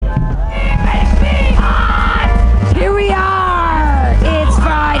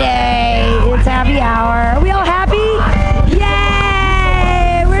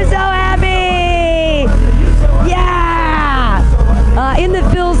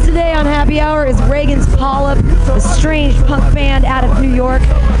guest today on Happy Hour is Reagan's Polyp, a strange punk band out of New York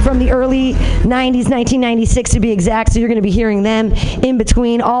from the early 90s, 1996 to be exact. So you're going to be hearing them in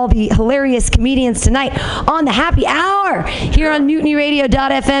between all the hilarious comedians tonight on the Happy Hour here on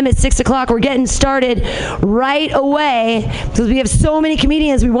MutinyRadio.fm at 6 o'clock. We're getting started right away because we have so many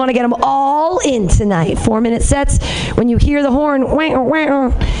comedians. We want to get them all in tonight. 4-minute sets. When you hear the horn,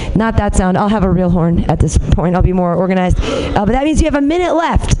 not that sound. I'll have a real horn at this point. I'll be more organized. But that means you have a minute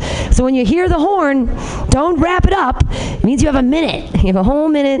left. So when you hear the horn, don't wrap it up. It means you have a minute. You have a whole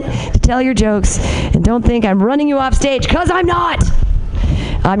minute to tell your jokes. And don't think I'm running you off stage, because I'm not.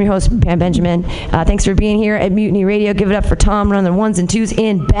 I'm your host, Pam Benjamin. Thanks for being here at Mutiny Radio. Give it up for Tom running the ones and twos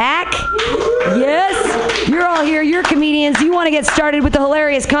in back. Yes, you're all here. You're comedians. You want to get started with the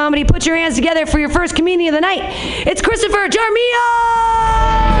hilarious comedy. Put your hands together for your first comedian of the night. It's Christopher Jaramillo!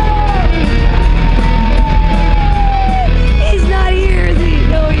 He's not here, is he?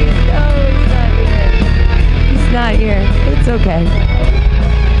 No, he's not here. He's not here. It's okay.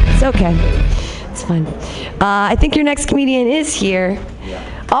 It's okay. It's fine. I think your next comedian is here.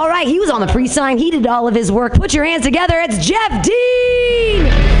 All right, he was on the pre-sign. He did all of his work. Put your hands together. It's Jeff Dean!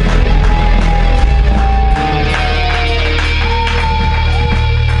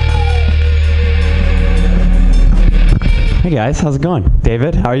 Hey guys, how's it going?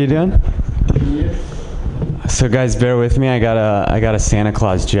 David, how are you doing? So guys, bear with me. I got a Santa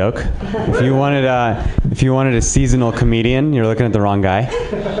Claus joke. If you wanted a seasonal comedian, you're looking at the wrong guy.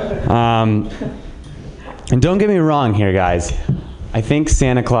 And don't get me wrong here, guys. I think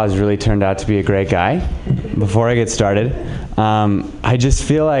Santa Claus really turned out to be a great guy. Before I get started, I just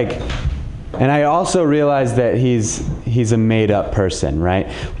feel like, and I also realize that he's a made-up person, right?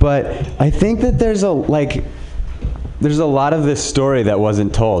 But I think that there's a lot of this story that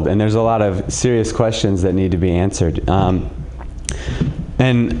wasn't told, and there's a lot of serious questions that need to be answered. And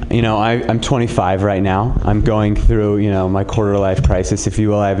you know, I'm 25 right now. I'm going through my quarter-life crisis, if you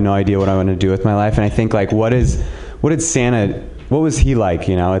will. I have no idea what I want to do with my life, and I think like, what did Santa? What was he like,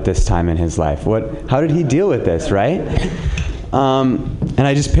 at this time in his life? How did he deal with this, right? And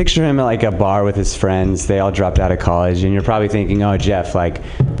I just picture him at like a bar with his friends. They all dropped out of college, and you're probably thinking, oh, Jeff, like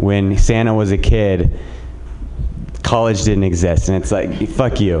when Santa was a kid, college didn't exist. And it's like,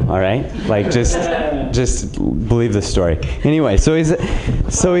 fuck you, all right? Like just believe the story. Anyway, so he's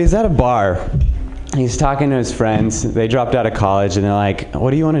at a bar. He's talking to his friends. They dropped out of college, and they're like,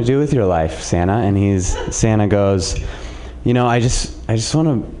 what do you want to do with your life, Santa? And Santa goes, I just want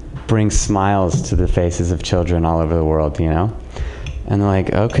to bring smiles to the faces of children all over the world, And they're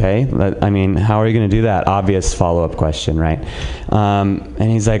like, okay, how are you going to do that? Obvious follow-up question, right? And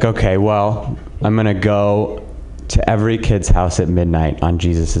he's like, okay, well, I'm going to go to every kid's house at midnight on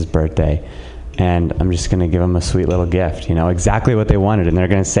Jesus' birthday, and I'm just going to give them a sweet little gift, exactly what they wanted. And they're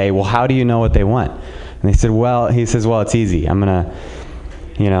going to say, well, how do you know what they want? And he says, well, it's easy. I'm going to,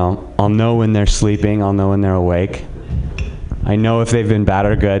 I'll know when they're sleeping. I'll know when they're awake. I know if they've been bad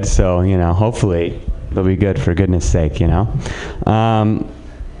or good, so, hopefully they'll be good for goodness sake, And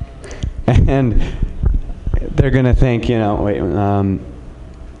they're going to think,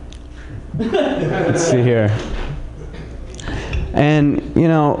 let's see here. And,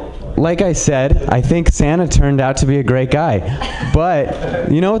 like I said, I think Santa turned out to be a great guy.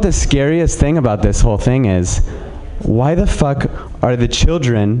 But you know what the scariest thing about this whole thing is? Why the fuck are the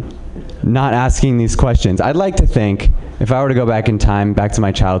children not asking these questions? I'd like to think, if I were to go back in time, back to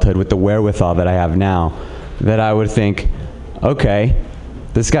my childhood with the wherewithal that I have now, that I would think, okay,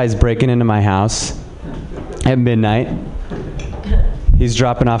 this guy's breaking into my house at midnight. He's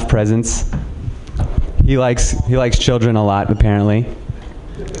dropping off presents. He likes children a lot, apparently.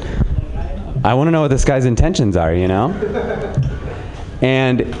 I want to know what this guy's intentions are,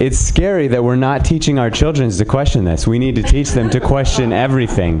 And it's scary that we're not teaching our children to question this. We need to teach them to question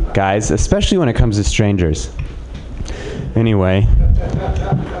everything, guys, especially when it comes to strangers. Anyway,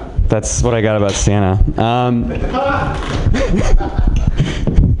 that's what I got about Santa.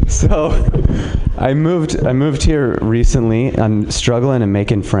 So I moved here recently. I'm struggling and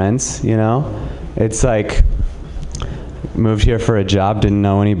making friends, It's like, moved here for a job, didn't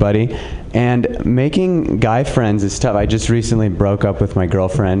know anybody. And making guy friends is tough. I just recently broke up with my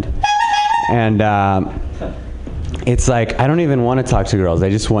girlfriend. And it's like, I don't even want to talk to girls. I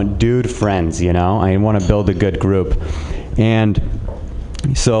just want dude friends, I want to build a good group. And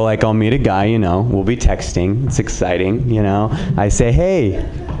so, like, I'll meet a guy, we'll be texting. It's exciting, I say, hey.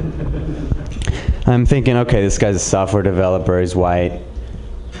 I'm thinking, okay, this guy's a software developer. He's white.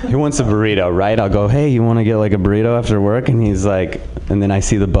 he wants a burrito, right? I'll go, hey, you want to get like a burrito after work? And he's like, and then I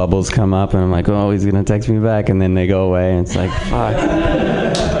see the bubbles come up, and I'm like, oh, he's gonna text me back, and then they go away, and it's like, fuck.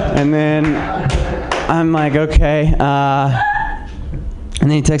 And then I'm like, okay. And then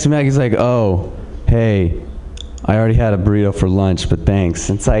he texts me back. He's like, oh, hey, I already had a burrito for lunch, but thanks.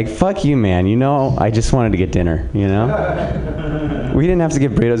 It's like, fuck you, man. You know, I just wanted to get dinner, you know? We didn't have to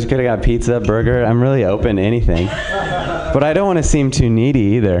get burritos. We could have got pizza, burger. I'm really open to anything. But I don't want to seem too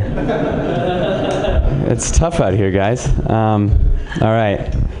needy either. It's tough out here, guys. All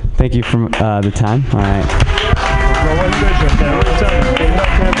right. Thank you for the time. All right.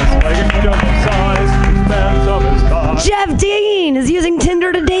 Jeff Dean is using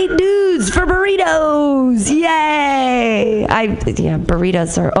Tinder to date dudes for burritos. Yay!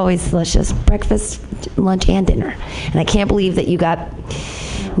 Burritos are always delicious. Breakfast, lunch, and dinner. And I can't believe that you got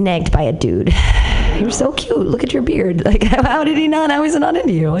nagged by a dude. You're so cute. Look at your beard. Like, how did he not? How is he not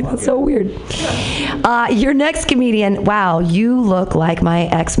into you? Like, that's so weird. Your next comedian, wow, you look like my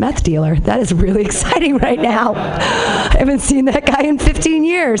ex-meth dealer. That is really exciting right now. I haven't seen that guy in 15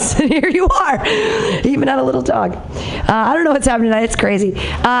 years. And here you are. He even had a little dog. I don't know what's happening tonight. It's crazy.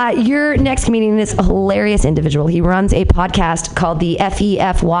 Your next comedian is a hilarious individual. He runs a podcast called the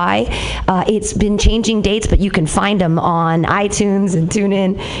FEFY. It's been changing dates, but you can find him on iTunes and tune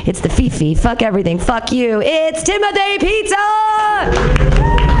in. It's the Fifi. Fuck everything. Fuck you. It's Timothy Pizza!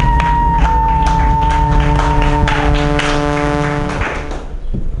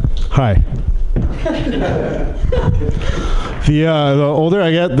 Hi. The older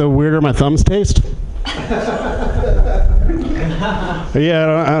I get, the weirder my thumbs taste.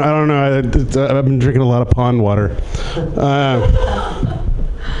 Yeah, I don't know. I've been drinking a lot of pond water.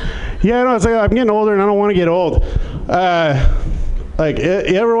 Yeah, no, it's like I'm getting older and I don't want to get old. Like, you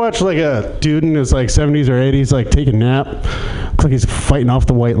ever watch like a dude in his like 70s or 80s like take a nap? Looks like he's fighting off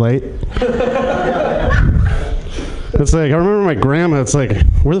the white light. It's like, I remember my grandma, it's like,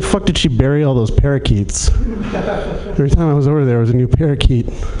 where the fuck did she bury all those parakeets? Every time I was over there was a new parakeet.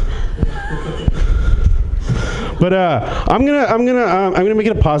 But I'm gonna make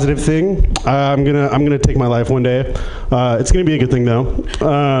it a positive thing. I'm gonna take my life one day. It's gonna be a good thing though.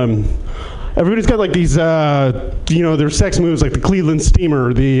 Everybody's got like these, their sex moves, like the Cleveland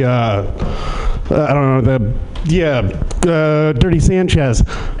Steamer, the, Dirty Sanchez.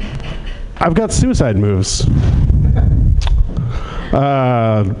 I've got suicide moves.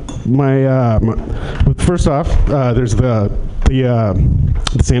 First off, there's the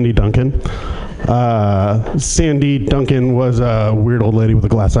Sandy Duncan. Sandy Duncan was a weird old lady with a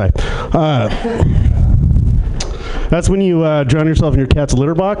glass eye. That's when you drown yourself in your cat's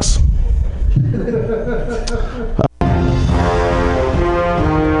litter box.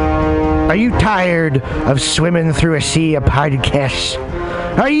 Are you tired of swimming through a sea of podcasts?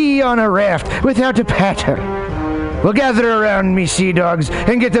 Are ye on a raft without a paddle? Well, gather around me, sea dogs,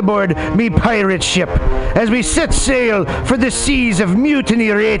 and get aboard me pirate ship as we set sail for the seas of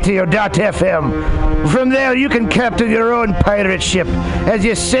MutinyRadio.fm. From there, you can captain your own pirate ship as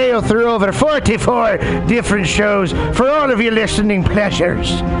you sail through over 44 different shows for all of your listening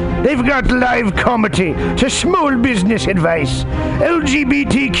pleasures. They've got live comedy to small business advice,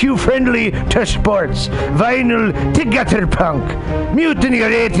 LGBTQ friendly to sports, vinyl to gutter punk.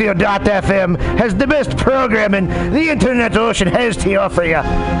 MutinyRadio.fm has the best programming the internet ocean has to offer you.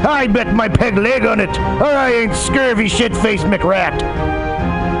 I bet my peg leg on it, or I ain't scurvy shit-faced McRat.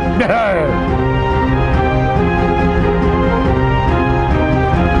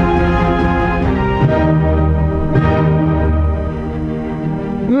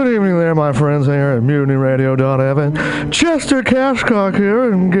 Good evening there, my friends here at MutinyRadio.fm. Chester Cashcock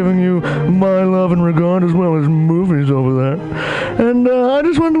here, and giving you my love and regard as well as movies over there. And I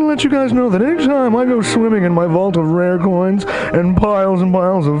just wanted to let you guys know that anytime I go swimming in my vault of rare coins and piles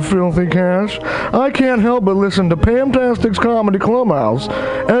of filthy cash, I can't help but listen to Pamtastic's Comedy Clubhouse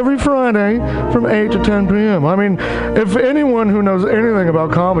every Friday from 8 to 10 p.m. I mean, if anyone who knows anything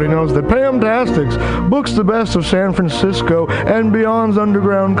about comedy knows that Pamtastic's books the best of San Francisco and beyond's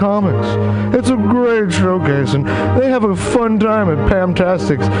underground comics. It's a great showcase, and they have a fun time at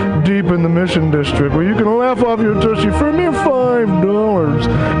Pamtastic's deep in the Mission District, where you can laugh off your tushy for a mere $5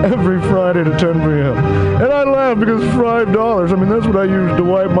 every Friday to 10 p.m. And I laugh because $5, I mean, that's what I use to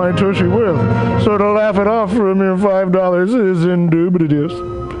wipe my tushy with. So to laugh it off for a mere $5 is indubitious.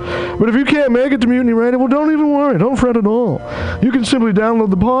 But if you can't make it to Mutiny Radio, well, don't even worry. Don't fret at all. You can simply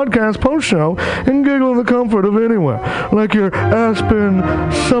download the podcast post-show and giggle in the comfort of anywhere, like your Aspen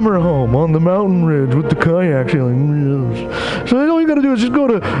summer home on the mountain ridge with the kayak feeling. So all you got to do is just go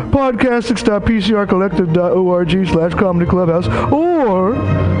to podcastics.pcrcollective.org/comedyclubhouse, or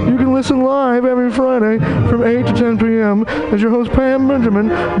You can listen live every Friday from 8 to 10 p.m. as your host Pam Benjamin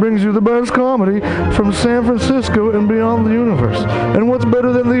brings you the best comedy from San Francisco and beyond the universe. And what's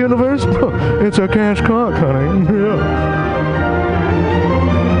better than the universe? It's a cash cock, honey. Yeah.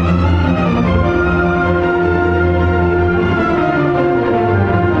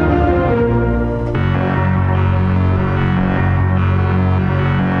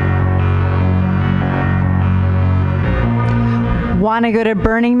 Want to go to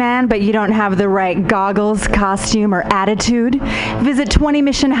Burning Man, but you don't have the right goggles, costume, or attitude? Visit 20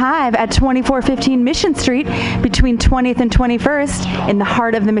 Mission Hive at 2415 Mission Street between 20th and 21st in the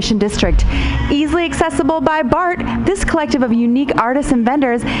heart of the Mission District. Easily accessible by BART, this collective of unique artists and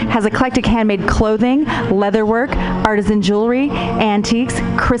vendors has eclectic handmade clothing, leatherwork, artisan jewelry, antiques,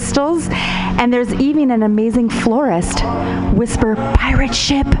 crystals, and there's even an amazing florist. Whisper Pirate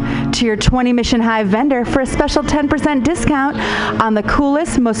Ship to your 20 Mission Hive vendor for a special 10% discount on the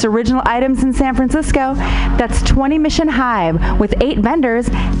coolest, most original items in San Francisco. That's 20 Mission Hive with 8 vendors,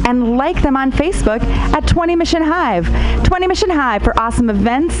 and like them on Facebook at 20 Mission Hive. 20 Mission Hive for awesome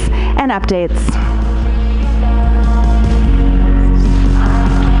events and updates.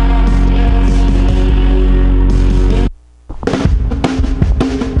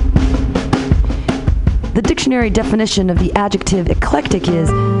 The dictionary definition of the adjective eclectic is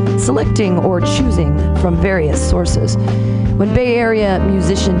selecting or choosing from various sources. When Bay Area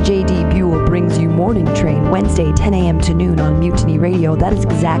musician J.D. Buell brings you Morning Train Wednesday 10 a.m. to noon on Mutiny Radio, that is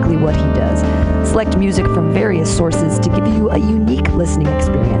exactly what he does. Select music from various sources to give you a unique listening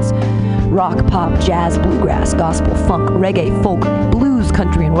experience. Rock, pop, jazz, bluegrass, gospel, funk, reggae, folk, blues,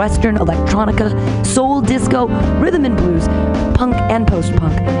 country and western, electronica, soul, disco, rhythm and blues, punk and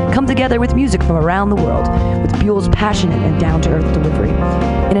post-punk come together with music from around the world with Buell's passionate and down-to-earth delivery.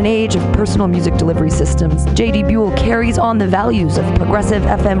 In an age of personal music delivery systems, J.D. Buell carries on the values of progressive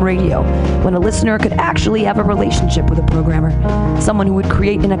FM radio when a listener could actually have a relationship with a programmer, someone who would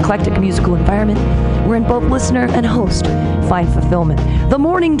create an eclectic musical environment wherein both listener and host find fulfillment. The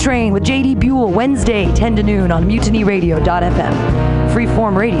Morning Train with J.D. Buell, Wednesday 10 to noon on MutinyRadio.fm.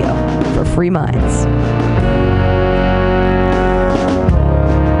 Freeform radio for free minds.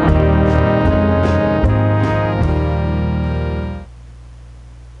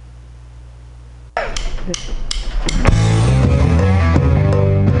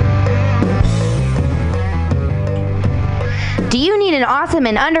 Do you need an awesome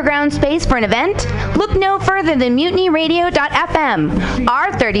and underground space for an event? Look no further than MutinyRadio.fm.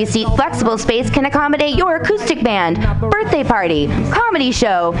 Our 30-seat flexible space can accommodate your acoustic band, birthday party, comedy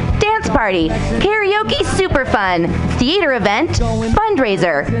show, dance party, karaoke super fun, theater event,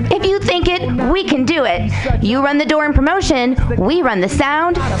 fundraiser. If you think it, we can do it. You run the door and promotion, we run the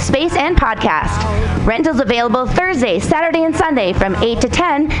sound, space, and podcast. Rentals available Thursday, Saturday, and Sunday from 8 to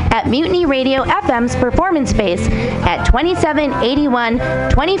 10 at Mutiny Radio FM's performance space at 2781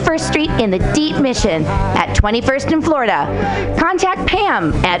 21st Street in the Deep Mission at 21st in Florida. Contact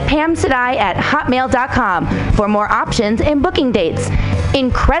Pam at pamsadai@hotmail.com for more options and booking dates.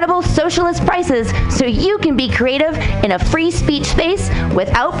 Incredible socialist prices so you can be creative in a free speech space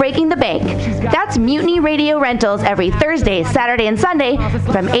without breaking the bank. That's Mutiny Radio Rentals every Thursday, Saturday, and Sunday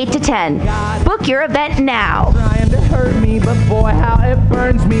from 8 to 10. Book your event now. Trying to hurt me, but boy, how it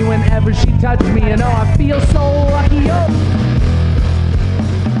burns me whenever she touches me. And oh, I feel so lucky. Oh.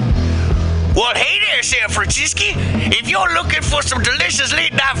 Well, hey there, San Francisco. If you're looking for some delicious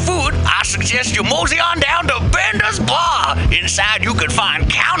late-night food, I suggest you mosey on down to Bender's Bar. Inside, you can find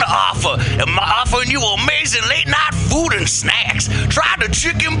counter offer and offering you amazing late-night food and snacks. Try the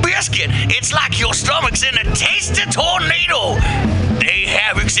chicken biscuit. It's like your stomach's in a tasty tornado. They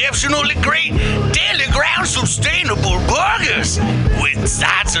have exceptionally great daily ground sustainable burgers with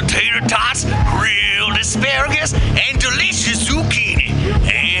sides of tater tots, grilled asparagus, and delicious zucchini,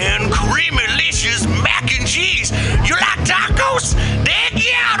 and creamy-licious mac and cheese. You like tacos? They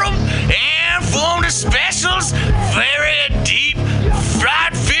got them. And from the specials, very deep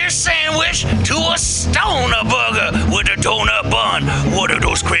fried fish sandwich to a stoner burger with a donut bun. What are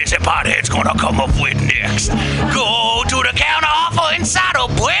those crazy potheads gonna come up with next? Go to the counter offer inside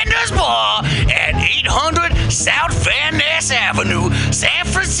of Bender's Bar at 800 South Van Ness Avenue, San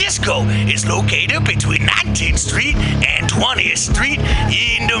Francisco. It's located between 19th Street and 20th Street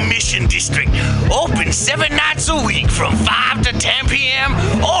in the Mission District. Open 7 nights a week from 5 to 10 p.m.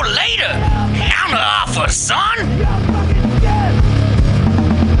 or later. Counter offer, son.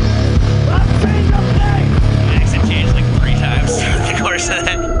 Accent changed like 3 times throughout the course of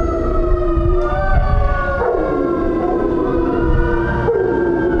that.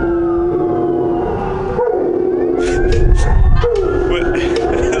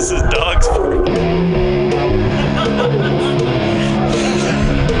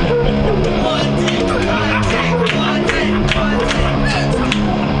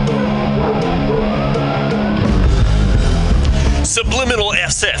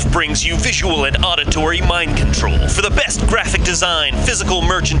 brings you visual and auditory mind control. For the best graphic design, physical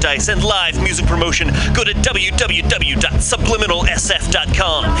merchandise, and live music promotion, go to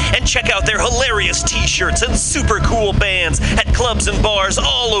www.subliminalsf.com and check out their hilarious t-shirts and super cool bands at clubs and bars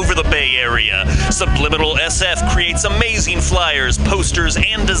all over the Bay Area. Subliminal SF creates amazing flyers, posters,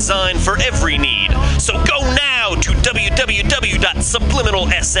 and design for every need. So go now to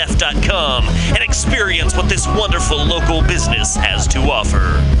www.subliminalsf.com and experience what this wonderful local business has to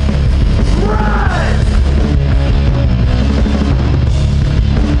offer.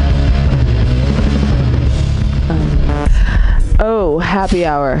 Oh, happy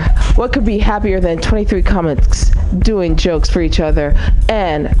hour. What could be happier than 23 comics doing jokes for each other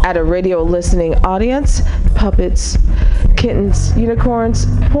and at a radio listening audience? Puppets, kittens, unicorns,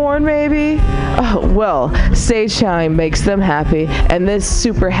 porn maybe? Oh, well, stage time makes them happy, and this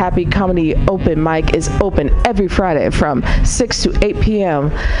super happy comedy open mic is open every Friday from 6 to 8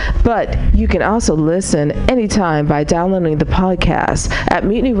 p.m. But you can also listen anytime by downloading the podcast at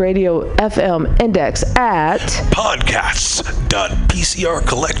Mutiny Radio FM Index at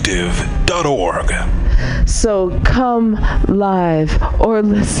podcasts.pcrcollective.org. So come live or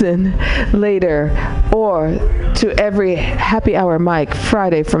listen later or to every happy hour mic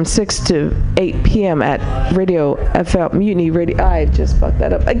Friday from 6 to 8 p.m. at Radio FM Mutiny Radio. I just fucked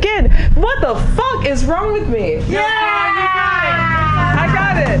that up again. What the fuck is wrong with me? Yeah! I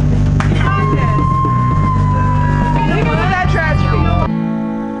got it. Think of that tragedy.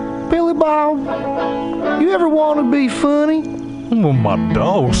 Billy Bob, you ever want to be funny? Well, my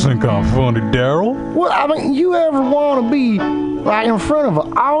dogs think I'm funny, Daryl. Well, I mean, you ever want to be, like, in front of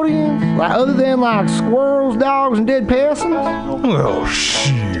an audience? Like, other than, like, squirrels, dogs, and dead peasants? Well,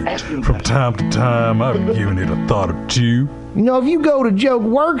 shit. From time to time, I've given it a thought or two. You know, if you go to Joke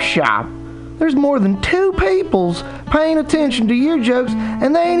Workshop, there's more than 2 peoples paying attention to your jokes,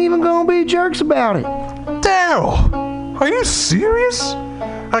 and they ain't even gonna be jerks about it. Daryl, are you serious?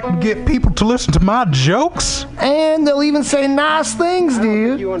 I can get people to listen to my jokes? And they'll even say nice things to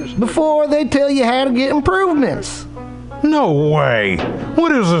you before they tell you how to get improvements. No way.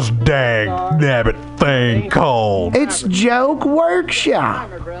 What is this dag-nabbit thing called? It's Joke Workshop.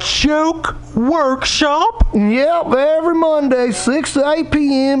 Joke Workshop? Yep, every Monday, 6 to 8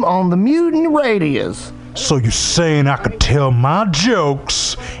 p.m. on the Mutiny Radios. So you're saying I could tell my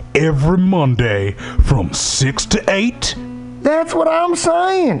jokes every Monday from 6 to 8? That's what I'm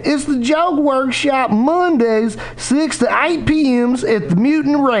saying. It's the Joke Workshop Mondays, 6 to 8 p.m. at the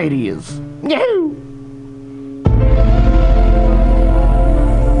Mutiny Radios. Yahoo!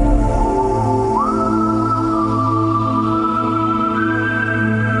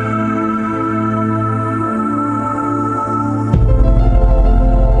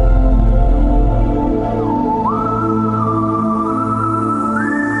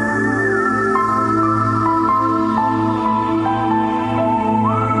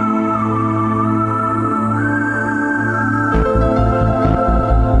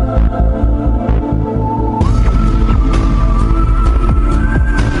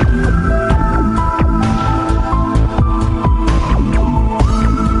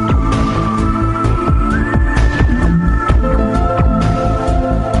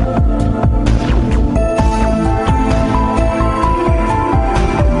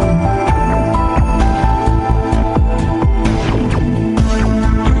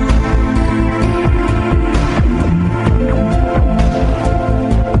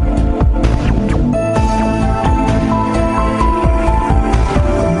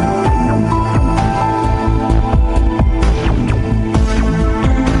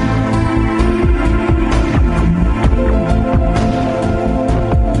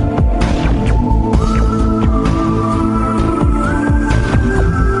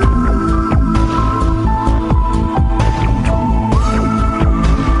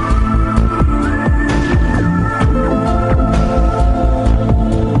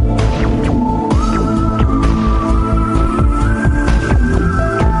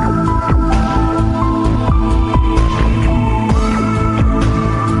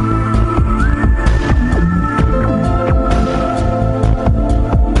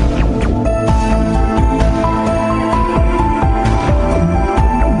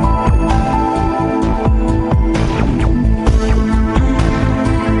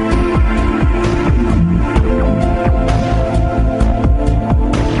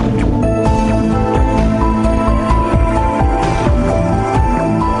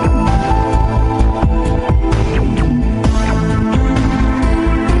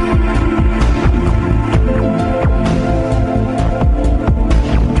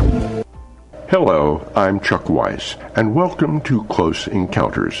 Hello, I'm Chuck Weiss, and welcome to Close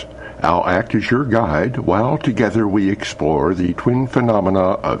Encounters. I'll act as your guide while together we explore the twin phenomena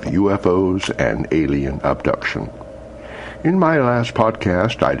of UFOs and alien abduction. In my last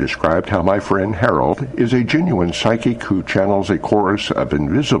podcast, I described how my friend Harold is a genuine psychic who channels a chorus of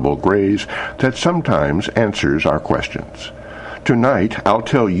invisible grays that sometimes answers our questions. Tonight, I'll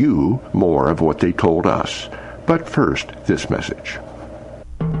tell you more of what they told us. But first, this message.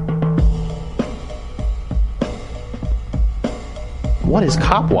 What is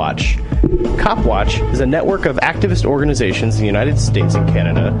Copwatch? Copwatch is a network of activist organizations in the United States and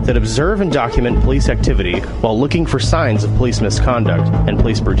Canada that observe and document police activity while looking for signs of police misconduct and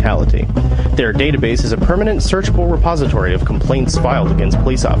police brutality. Their database is a permanent searchable repository of complaints filed against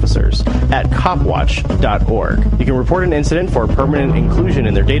police officers at copwatch.org. You can report an incident for permanent inclusion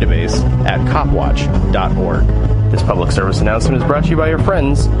in their database at copwatch.org. This public service announcement is brought to you by your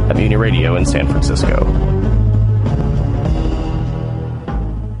friends at Mutiny Radio in San Francisco.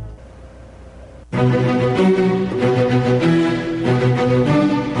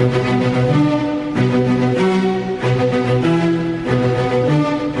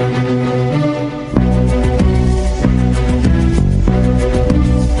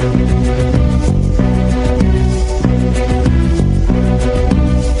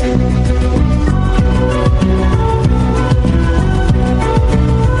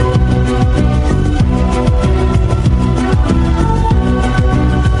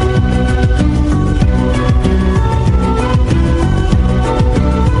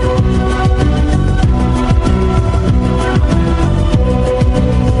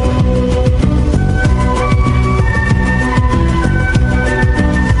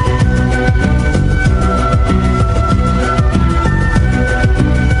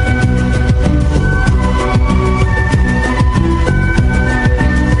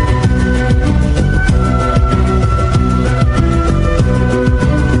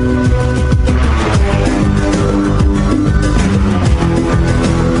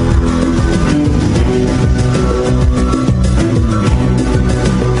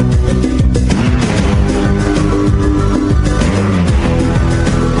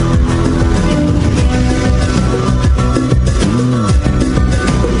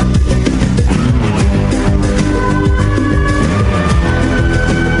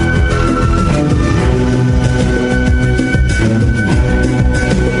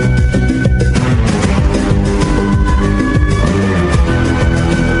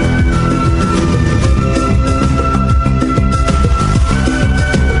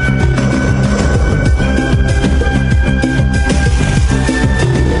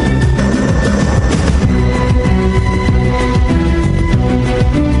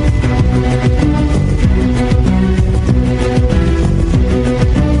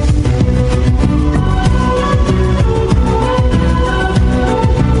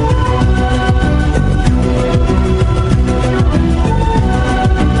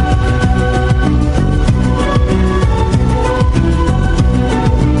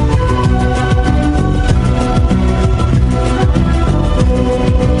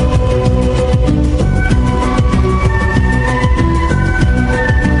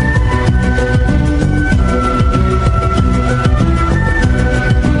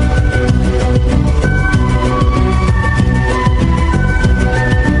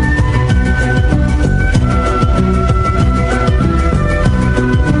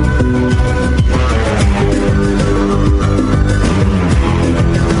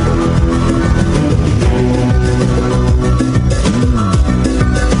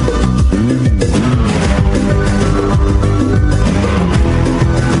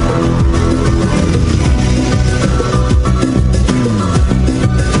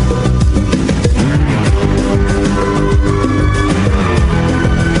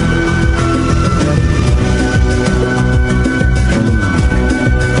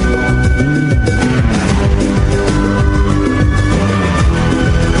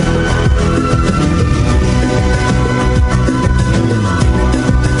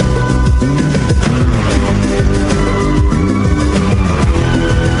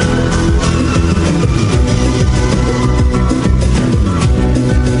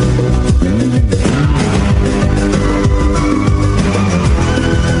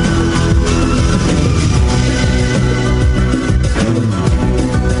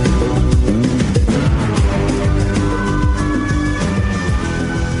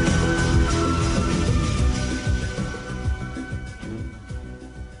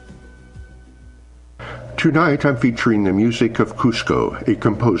 Tonight I'm featuring the music of Cusco, a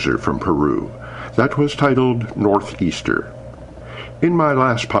composer from Peru. That was titled Northeaster. In my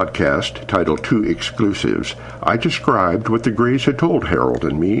last podcast, titled Two Exclusives, I described what the Greys had told Harold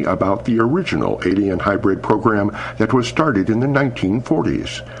and me about the original alien hybrid program that was started in the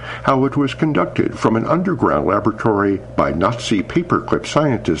 1940s, how it was conducted from an underground laboratory by Nazi paperclip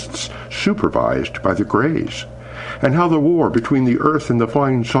scientists supervised by the Greys, and how the war between the Earth and the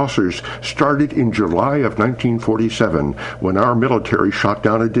flying saucers started in July of 1947 when our military shot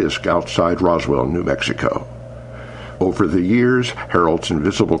down a disc outside Roswell, New Mexico. Over the years, Harold's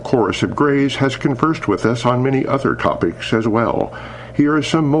invisible chorus of Greys has conversed with us on many other topics as well. Here is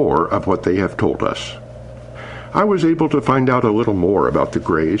some more of what they have told us. I was able to find out a little more about the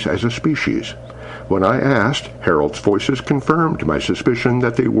Greys as a species. When I asked, Harold's voices confirmed my suspicion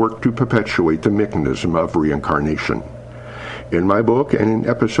that they work to perpetuate the mechanism of reincarnation. In my book and in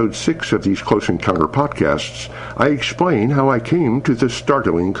episode 6 of these Close Encounter podcasts, I explain how I came to this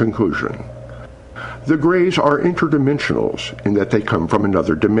startling conclusion. The Greys are interdimensionals in that they come from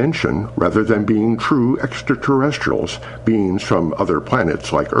another dimension rather than being true extraterrestrials, beings from other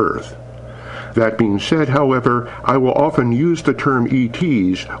planets like Earth. That being said, however, I will often use the term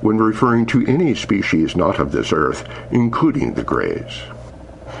ETs when referring to any species not of this Earth, including the Greys.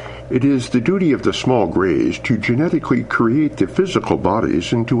 It is the duty of the small Greys to genetically create the physical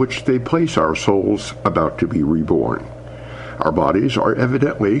bodies into which they place our souls about to be reborn. Our bodies are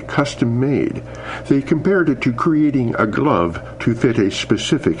evidently custom-made. They compared it to creating a glove to fit a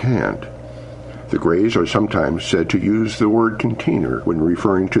specific hand. The Greys are sometimes said to use the word container when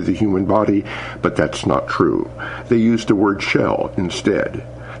referring to the human body, but that's not true. They use the word shell instead.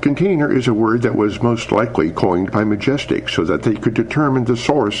 Container is a word that was most likely coined by Majestic so that they could determine the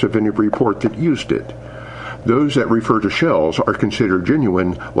source of any report that used it. Those that refer to shells are considered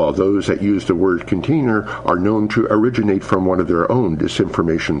genuine, while those that use the word container are known to originate from one of their own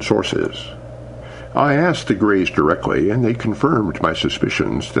disinformation sources. I asked the Greys directly, and they confirmed my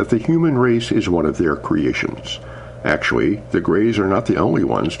suspicions that the human race is one of their creations. Actually, the Greys are not the only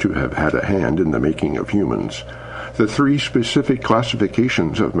ones to have had a hand in the making of humans. The 3 specific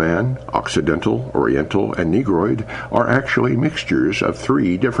classifications of man, Occidental, Oriental, and Negroid, are actually mixtures of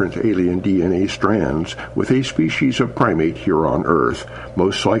 3 different alien DNA strands with a species of primate here on Earth,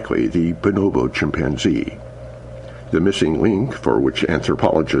 most likely the bonobo chimpanzee. The missing link, for which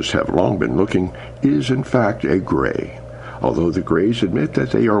anthropologists have long been looking, is in fact a Grey. Although the Greys admit that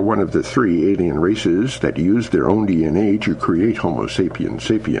they are one of the 3 alien races that used their own DNA to create Homo sapiens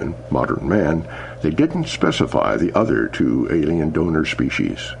sapien, modern man, they didn't specify the other 2 alien donor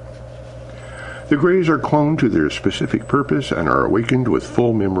species. The Greys are cloned to their specific purpose and are awakened with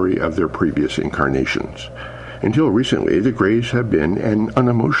full memory of their previous incarnations. Until recently, the Greys have been an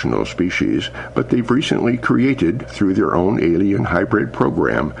unemotional species, but they've recently created, through their own alien hybrid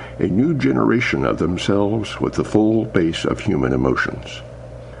program, a new generation of themselves with the full base of human emotions.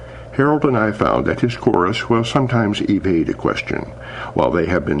 Harold and I found that his chorus will sometimes evade a question. While they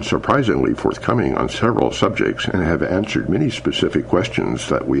have been surprisingly forthcoming on several subjects and have answered many specific questions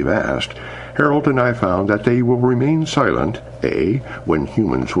that we've asked, Harold and I found that they will remain silent, A, when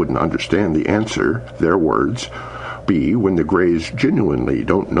humans wouldn't understand the answer, their words, B, when the Greys genuinely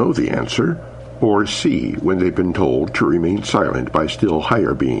don't know the answer, or C, when they've been told to remain silent by still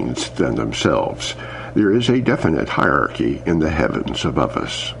higher beings than themselves. There is a definite hierarchy in the heavens above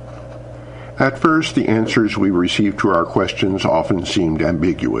us. At first, the answers we received to our questions often seemed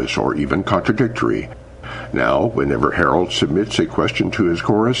ambiguous or even contradictory. Now, whenever Harold submits a question to his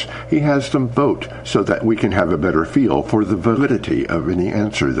chorus, he has them vote so that we can have a better feel for the validity of any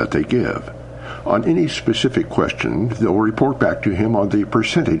answer that they give. On any specific question, they'll report back to him on the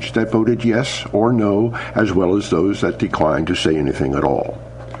percentage that voted yes or no, as well as those that declined to say anything at all.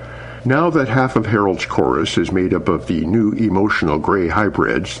 Now that half of Harold's chorus is made up of the new emotional Grey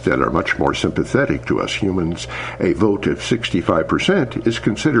hybrids that are much more sympathetic to us humans, a vote of 65% is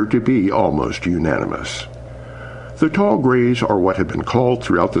considered to be almost unanimous. The tall Greys are what have been called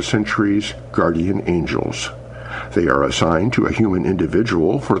throughout the centuries guardian angels. They are assigned to a human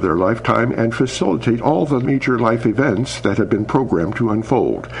individual for their lifetime and facilitate all the major life events that have been programmed to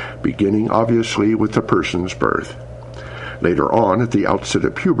unfold, beginning obviously with the person's birth. Later on, at the outset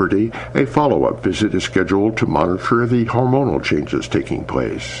of puberty, a follow-up visit is scheduled to monitor the hormonal changes taking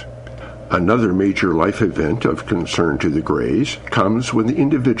place. Another major life event of concern to the Greys comes when the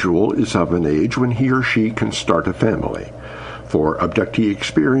individual is of an age when he or she can start a family. For abductee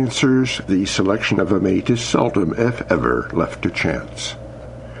experiencers, the selection of a mate is seldom, if ever, left to chance.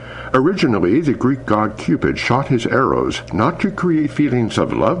 Originally, the Greek god Cupid shot his arrows not to create feelings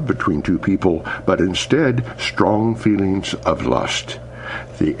of love between 2 people, but instead strong feelings of lust.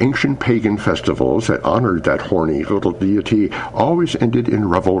 The ancient pagan festivals that honored that horny little deity always ended in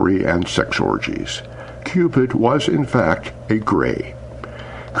revelry and sex orgies. Cupid was, in fact, a Grey.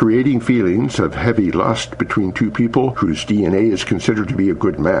 Creating feelings of heavy lust between two people whose DNA is considered to be a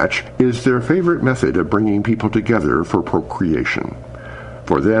good match is their favorite method of bringing people together for procreation.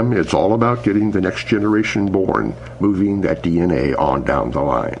 For them, it's all about getting the next generation born, moving that DNA on down the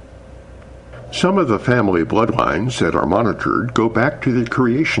line. Some of the family bloodlines that are monitored go back to the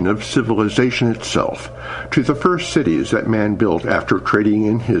creation of civilization itself, to the first cities that man built after trading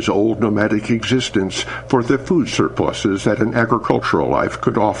in his old nomadic existence for the food surpluses that an agricultural life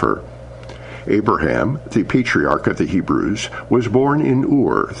could offer. Abraham, the patriarch of the Hebrews, was born in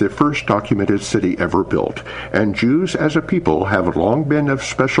Ur, the first documented city ever built, and Jews as a people have long been of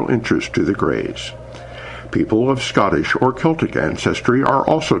special interest to the Greys. People of Scottish or Celtic ancestry are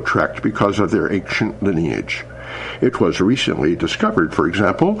also tracked because of their ancient lineage. It was recently discovered, for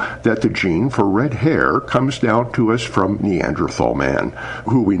example, that the gene for red hair comes down to us from Neanderthal man,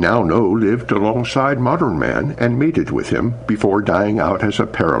 who we now know lived alongside modern man and mated with him before dying out as a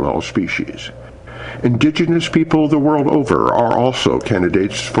parallel species. Indigenous people the world over are also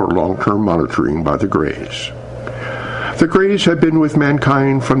candidates for long-term monitoring by the Greys. The Greys have been with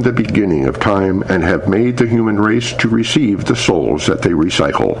mankind from the beginning of time and have made the human race to receive the souls that they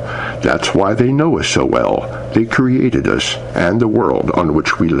recycle. That's why they know us so well. They created us and the world on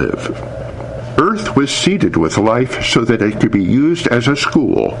which we live. Earth was seeded with life so that it could be used as a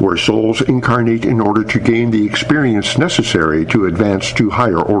school where souls incarnate in order to gain the experience necessary to advance to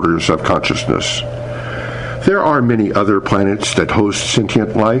higher orders of consciousness. There are many other planets that host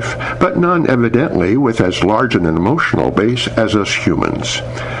sentient life, but none evidently with as large an emotional base as us humans.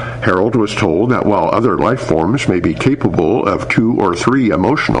 Harold was told that while other life forms may be capable of 2 or 3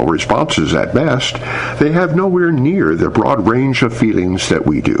 emotional responses at best, they have nowhere near the broad range of feelings that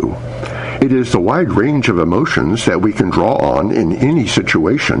we do. It is the wide range of emotions that we can draw on in any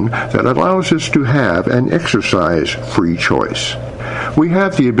situation that allows us to have and exercise free choice. We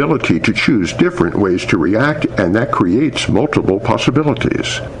have the ability to choose different ways to react, and that creates multiple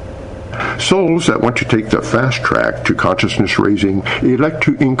possibilities. Souls that want to take the fast track to consciousness raising elect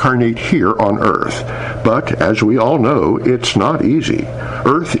to incarnate here on Earth. But, as we all know, it's not easy.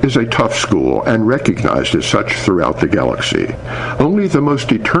 Earth is a tough school and recognized as such throughout the galaxy. Only the most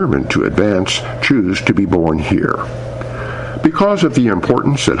determined to advance choose to be born here. Because of the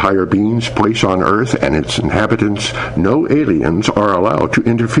importance that higher beings place on Earth and its inhabitants, no aliens are allowed to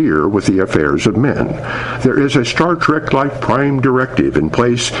interfere with the affairs of men. There is a Star Trek-like prime directive in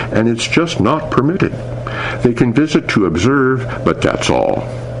place, and it's just not permitted. They can visit to observe, but that's all.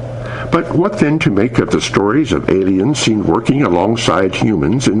 But what then to make of the stories of aliens seen working alongside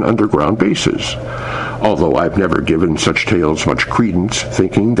humans in underground bases? Although I've never given such tales much credence,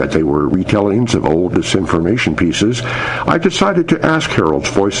 thinking that they were retellings of old disinformation pieces, I decided to ask Harold's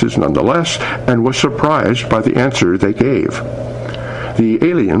Voices nonetheless, and was surprised by the answer they gave. The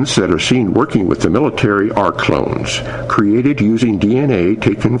aliens that are seen working with the military are clones, created using DNA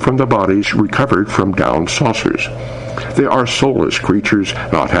taken from the bodies recovered from downed saucers. They are soulless creatures,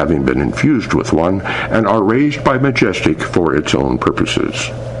 not having been infused with one, and are raised by Majestic for its own purposes.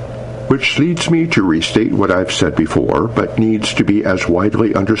 Which leads me to restate what I've said before, but needs to be as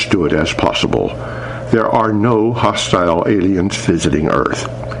widely understood as possible. There are no hostile aliens visiting Earth.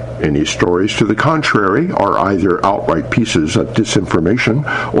 Any stories to the contrary are either outright pieces of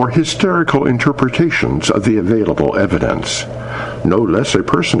disinformation or hysterical interpretations of the available evidence. No less a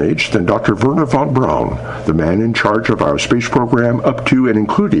personage than Dr. Werner von Braun, the man in charge of our space program up to and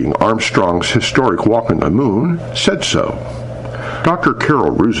including Armstrong's historic walk on the moon, said so. Dr.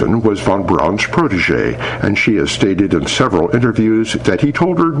 Carol Rosen was von Braun's protege, and she has stated in several interviews that he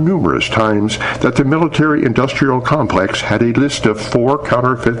told her numerous times that the military-industrial complex had a list of 4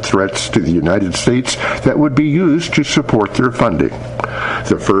 counterfeit threats to the United States that would be used to support their funding.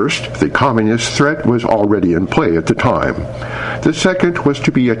 The first, the communist threat, was already in play at the time. The second was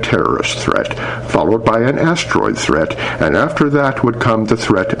to be a terrorist threat, followed by an asteroid threat, and after that would come the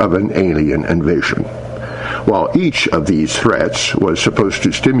threat of an alien invasion. While each of these threats was supposed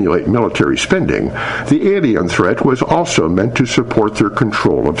to stimulate military spending, the alien threat was also meant to support their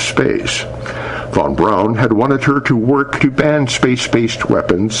control of space. Von Braun had wanted her to work to ban space-based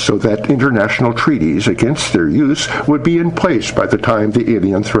weapons so that international treaties against their use would be in place by the time the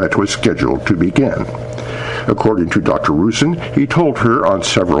alien threat was scheduled to begin. According to Dr. Rosen, he told her on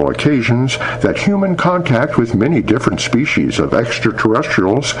several occasions that human contact with many different species of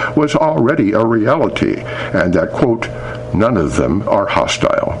extraterrestrials was already a reality, and that, quote, none of them are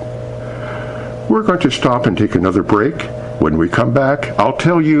hostile. We're going to stop and take another break. When we come back, I'll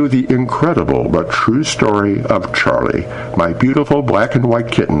tell you the incredible but true story of Charlie, my beautiful black and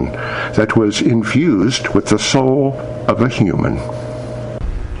white kitten that was infused with the soul of a human.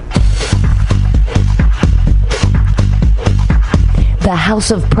 The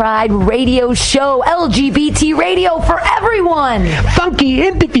House of Pride radio show, LGBT radio for everyone. Funky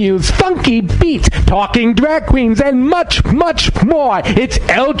interviews, funky beats, talking drag queens, and much, much more. It's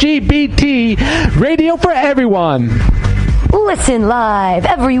LGBT radio for everyone. Listen live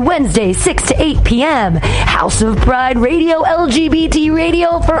every Wednesday, 6 to 8 p.m. House of Pride Radio, LGBT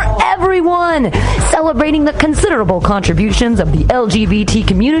radio for everyone. Celebrating the considerable contributions of the LGBT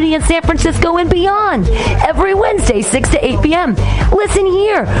community in San Francisco and beyond. Every Wednesday, 6 to 8 p.m. Listen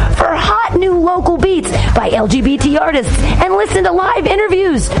here for hot new local beats by LGBT artists and listen to live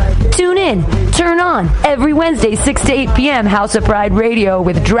interviews. Tune in, turn on, every Wednesday, 6 to 8 p.m. House of Pride Radio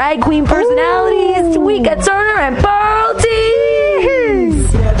with drag queen personalities Tweeka Turner and Pearl T.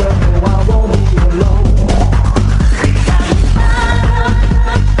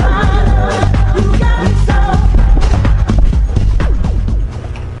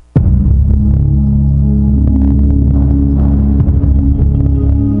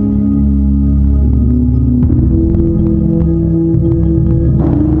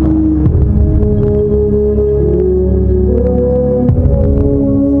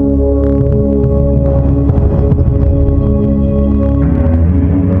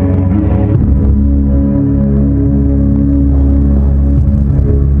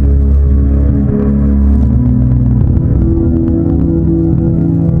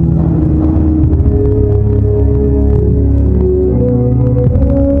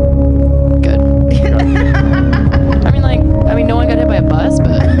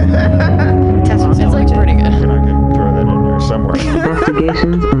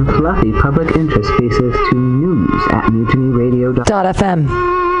 FM.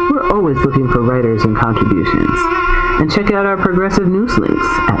 We're always looking for writers and contributions. And check out our progressive news links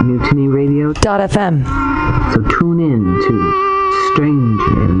at MutinyRadio.fm. So tune in to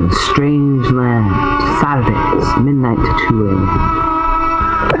Stranger in a Strange Land, Saturdays, midnight to 2 a.m.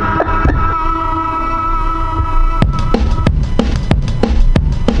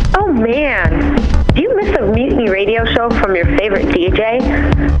 Oh man, do you miss a Mutiny Radio show from your favorite DJ?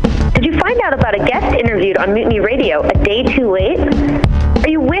 Did you find out about a guest interviewed on Mutiny Radio a day too late? Are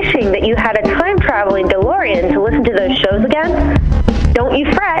you wishing that you had a time-traveling DeLorean to listen to those shows again? Don't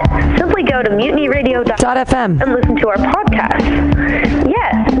you fret. Simply go to MutinyRadio.fm and listen to our podcast.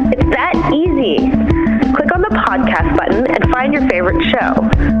 Yes, it's that easy. Click on the podcast button and find your favorite show.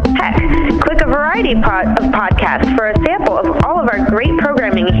 Heck, click a variety of podcasts for a sample of all of our great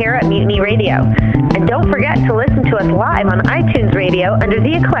programming here at Mutiny Radio. And don't forget to listen to us live on iTunes Radio under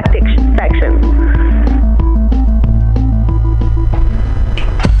the Eclectic section.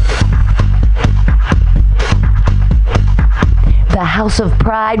 The House of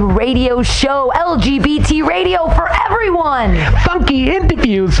Pride radio show, LGBT radio for everyone. Funky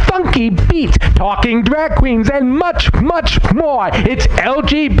interviews, funky beats, talking drag queens, and much, much more. It's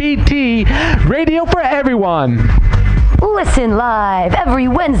LGBT radio for everyone. Listen live every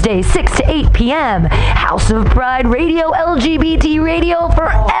Wednesday, 6 to 8 p.m. House of Pride Radio, LGBT radio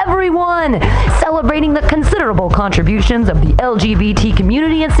for everyone. Celebrating the considerable contributions of the LGBT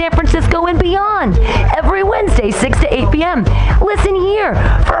community in San Francisco and beyond. Every Wednesday, 6 to 8 p.m. Listen here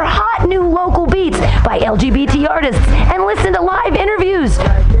for hot new local beats by LGBT artists and listen to live interviews.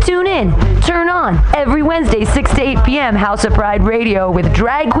 Tune in, turn on, every Wednesday, 6 to 8 p.m. House of Pride Radio with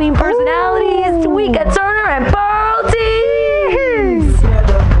drag queen personalities Tweeka Turner and Pearl T.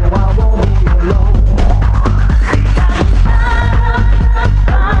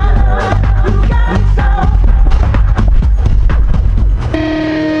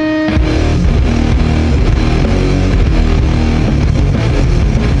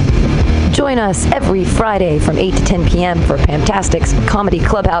 Join us every Friday from 8 to 10 p.m. for Fantastic's Comedy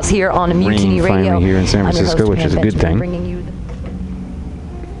Clubhouse here on Mutiny Radio. Finally here in San Francisco, which is a good thing.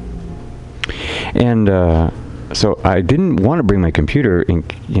 And so I didn't want to bring my computer in,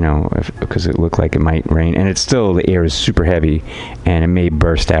 because it looked like it might rain, and it's still, the air is super heavy, and it may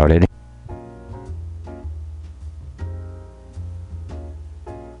burst out at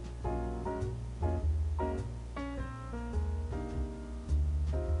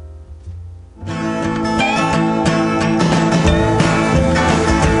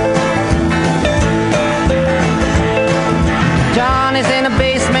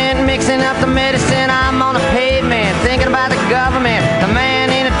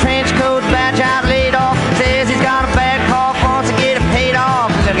Got a bad cough, wants to get it paid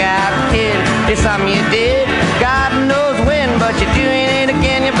off. Look out.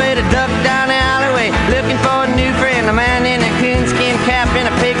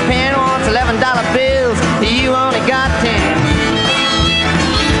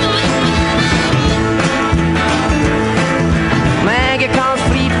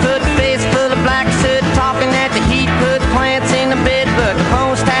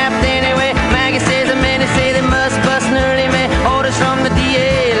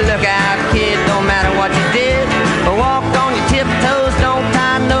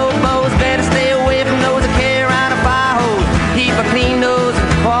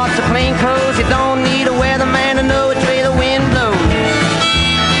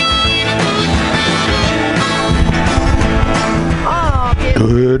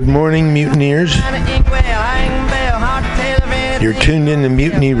 morning, mutineers. You're tuned in to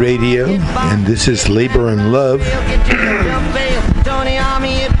Mutiny Radio, and this is Labor and Love.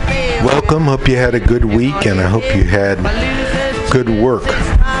 Welcome. Hope you had a good week, and I hope you had good work.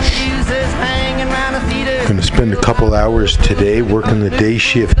 I'm going to spend a couple hours today working the day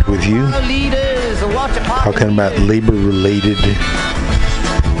shift with you, talking about labor-related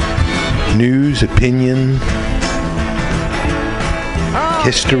news, opinion,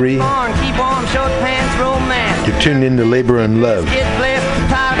 history. You're tuned into Labor and Love.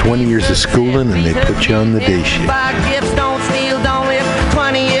 20 years of schooling and they put you on the day shift.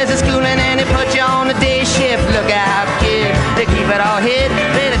 20 years of schooling and they put you on the day shift. Look out, kid, they keep it all hid.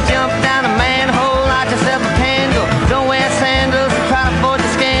 Better jump down a manhole, light yourself a candle. Don't wear sandals and try to avoid the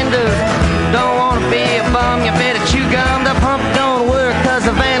scandals. Don't want to be a bum, you better chew gum. The pump don't work cause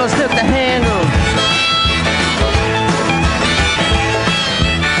the vandals took the handle.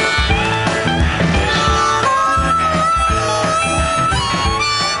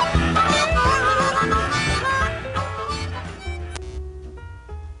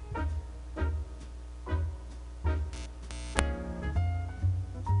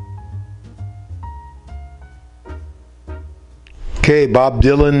 Okay, Bob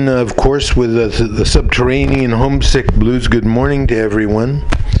Dylan, of course, with the Subterranean Homesick Blues. Good morning to everyone.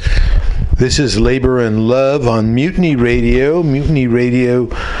 This is Labor and Love on Mutiny Radio. Mutiny Radio,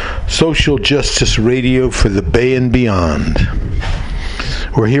 social justice radio for the Bay and beyond.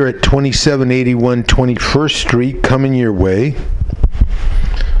 We're here at 2781 21st Street, coming your way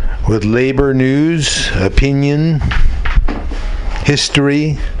with labor news, opinion,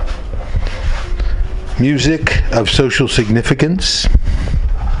 history, music of social significance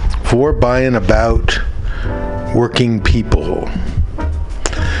for, by, and about working people.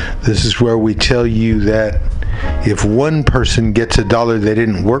 This is where we tell you that if one person gets a dollar they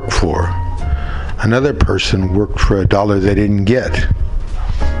didn't work for, another person worked for a dollar they didn't get.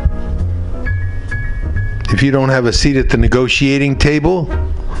 If you don't have a seat at the negotiating table,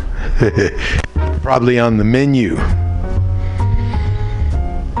 probably on the menu.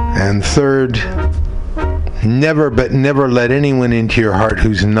 And third, never but never let anyone into your heart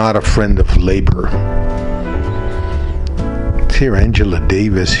who's not a friend of labor. Let's hear Angela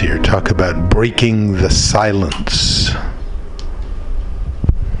Davis here talk about breaking the silence.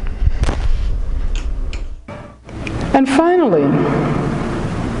 And finally,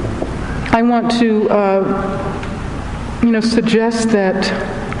 I want to suggest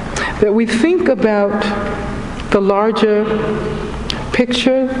that we think about the larger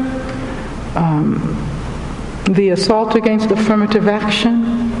picture, the assault against affirmative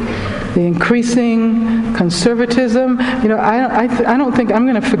action, the increasing conservatism. I don't think I'm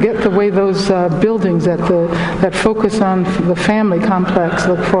going to forget the way those buildings that focus on the family complex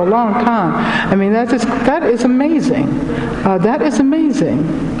look for a long time. I mean, that is amazing. That is amazing.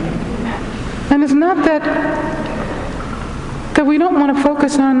 And it's not that we don't want to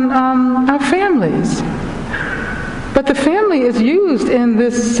focus on our families. But the family is used in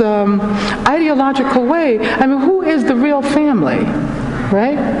this ideological way. I mean, who is the real family,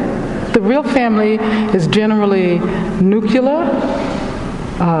 right? The real family is generally nuclear.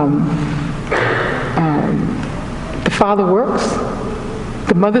 The father works.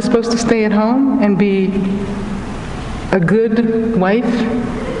 The mother's supposed to stay at home and be a good wife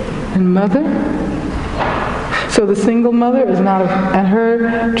and mother. So the single mother is not, and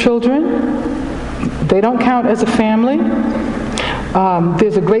her children, they don't count as a family.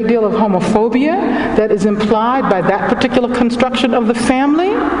 There's a great deal of homophobia that is implied by that particular construction of the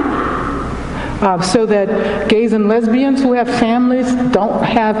family. So that gays and lesbians who have families don't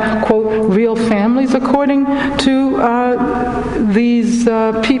have, quote, real families, according to these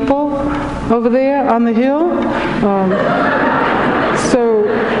people over there on the hill.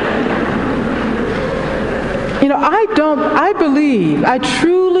 I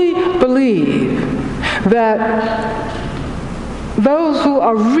truly believe that those who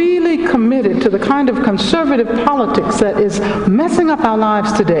are really committed to the kind of conservative politics that is messing up our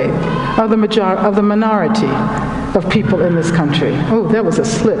lives today are the minority of people in this country. Oh, that was a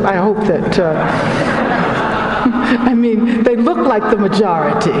slip. I hope that, they look like the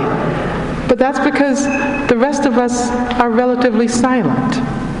majority. But that's because the rest of us are relatively silent.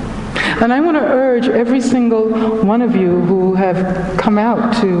 And I want to urge every single one of you who have come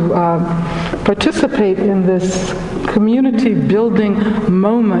out to participate in this community building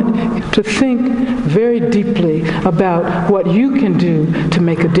moment to think very deeply about what you can do to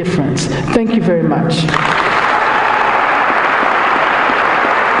make a difference. Thank you very much.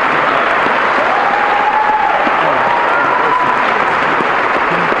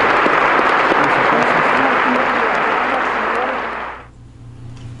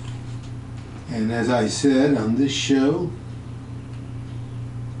 And as I said on this show,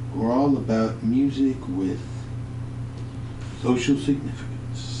 we're all about music with social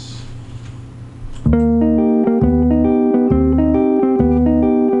significance.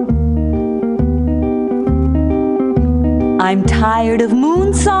 I'm tired of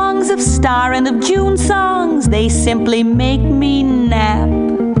moon songs, of star and of June songs. They simply make me nap.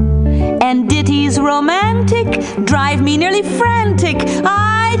 And ditties romantic drive me nearly frantic.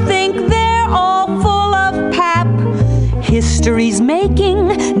 I think they're all full of pap. History's making,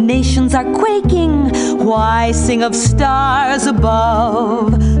 nations are quaking. Why sing of stars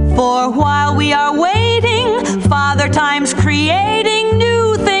above? For while we are waiting, Father Time's creating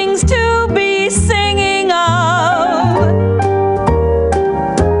new things to be singing of.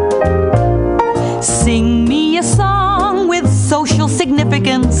 Sing me a song with social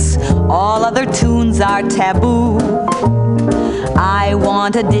significance. All other tunes are taboo. I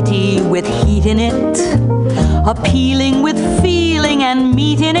want a ditty with heat in it, appealing with feeling and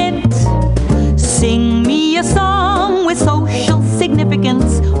meat in it. Sing me a song with social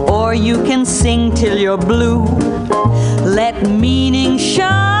significance, or you can sing till you're blue. Let meaning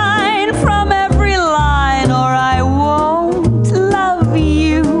shine from every line, or I won't love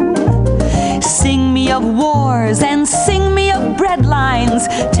you. Sing me of wars and sing me of breadlines.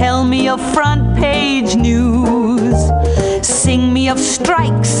 Tell me of front page news. Sing me of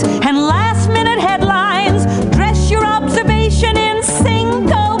strikes and last-minute headlines. Dress your observation in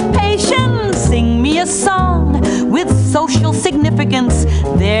syncopation. Sing me a song with social significance.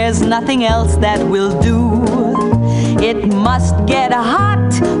 There's nothing else that will do. It must get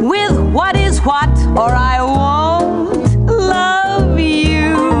hot with what is what, or I won't love you.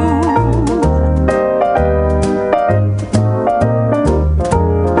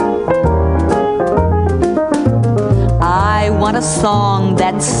 I want a song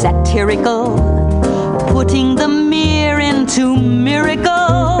that's satirical, putting the mere into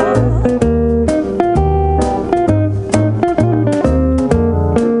miracle.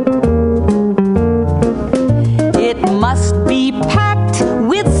 It must be packed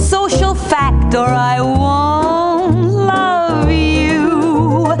with social fact, or I won't love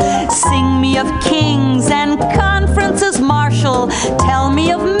you. Sing me of kings and conferences martial. Tell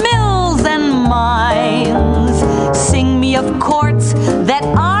me of mills and mines. Sing me of courts that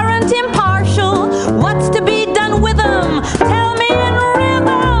aren't impartial. What's to be done with them? Tell me in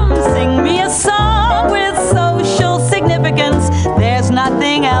rhythm. Sing me a song with social significance. There's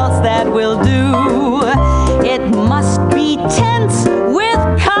nothing else that will do. It must be tense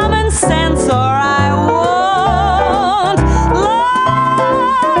with common sense, or I won't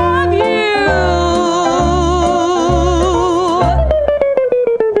love you.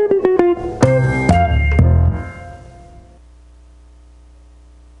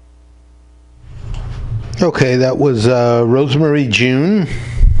 Okay, that was Rosemary June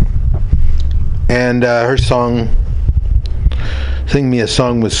and her song, Sing Me a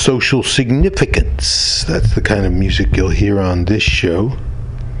Song with Social Significance. That's the kind of music you'll hear on this show.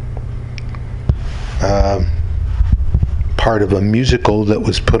 Part of a musical that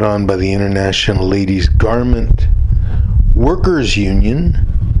was put on by the International Ladies Garment Workers Union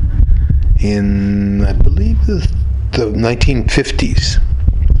in, I believe, the 1950s.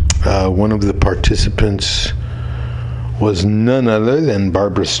 One of the participants was none other than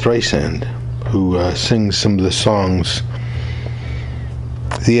Barbra Streisand, who sings some of the songs.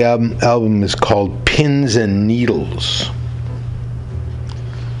 The album is called Pins and Needles.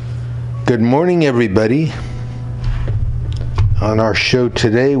 Good morning, everybody. On our show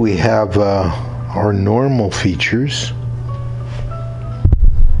today, we have our normal features.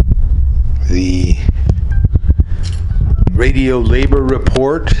 The Radio Labor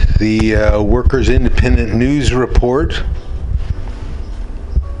Report, the Workers Independent News Report.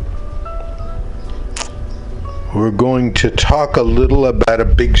 We're going to talk a little about a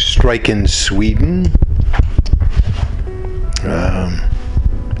big strike in Sweden.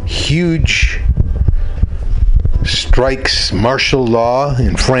 Huge strikes, martial law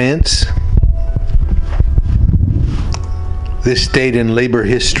in France. This date in labor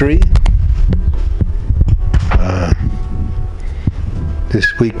history.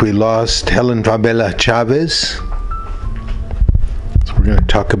 This week we lost Helen Fabela Chavez. So we're going to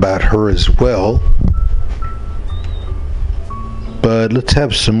talk about her as well. But let's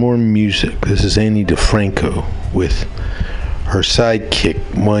have some more music. This is Annie DeFranco with her sidekick,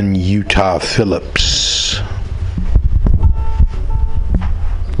 one Utah Phillips.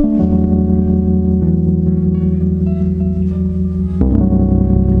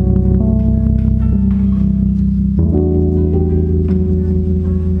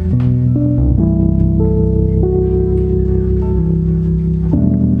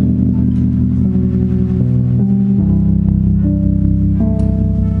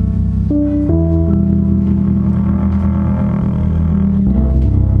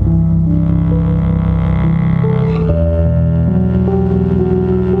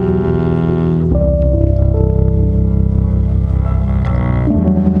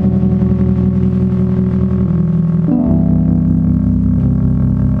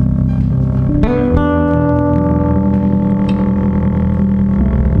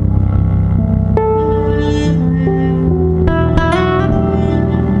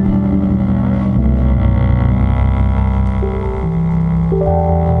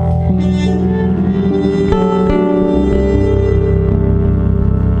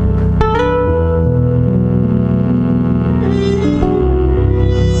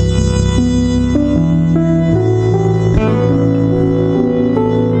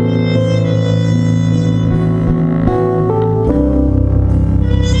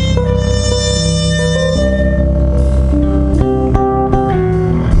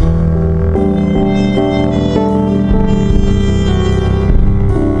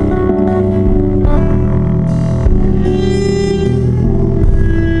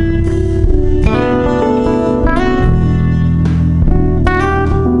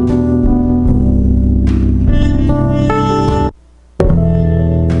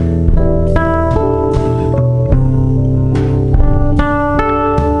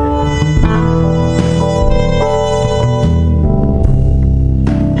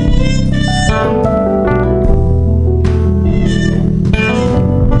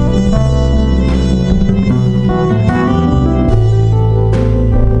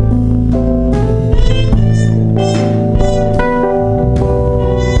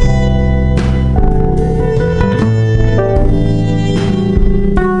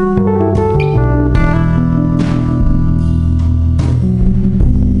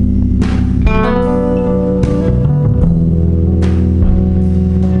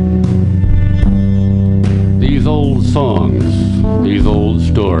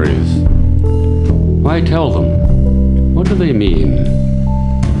 Why tell them? What do they mean?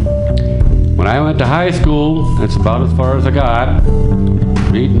 When I went to high school, that's about as far as I got,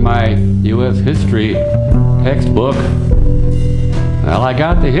 reading my U.S. history textbook. Well, I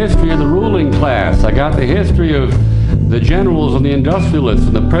got the history of the ruling class. I got the history of the generals and the industrialists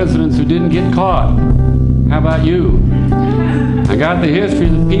and the presidents who didn't get caught. How about you? I got the history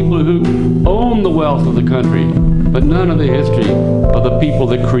of the people who own the wealth of the country, but none of the history of the people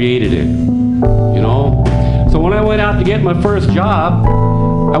that created it. You know? So when I went out to get my first job,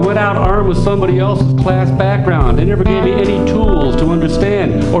 I went out armed with somebody else's class background. They never gave me any tools to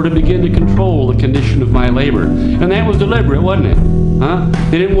understand or to begin to control the condition of my labor. And that was deliberate, wasn't it? Huh?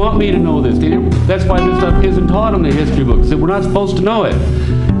 They didn't want me to know this. That's why this stuff isn't taught in the history books. We're not supposed to know it.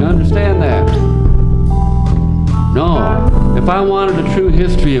 You understand that? No. If I wanted a true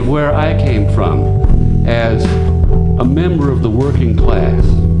history of where I came from as a member of the working class,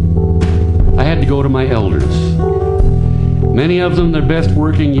 I had to go to my elders. Many of them, their best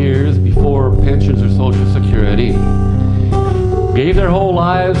working years before pensions or Social Security, gave their whole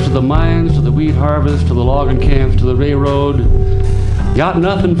lives to the mines, to the wheat harvest, to the logging camps, to the railroad. Got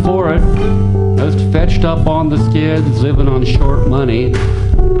nothing for it. Just fetched up on the skids, living on short money,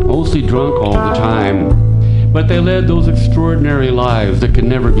 mostly drunk all the time. But they led those extraordinary lives that can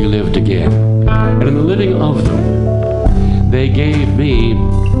never be lived again. And in the living of them, they gave me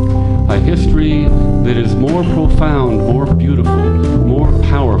a history that is more profound, more beautiful, more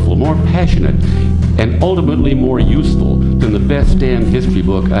powerful, more passionate, and ultimately more useful than the best damn history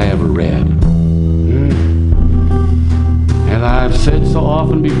book I ever read. As I've said so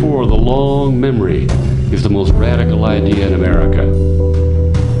often before, the long memory is the most radical idea in America.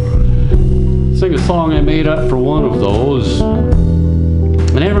 Sing a song I made up for one of those.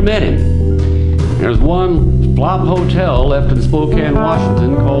 I never met him. There's one flop hotel left in Spokane,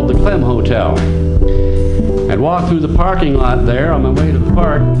 Washington called the Clem Hotel. I'd walk through the parking lot there on my way to the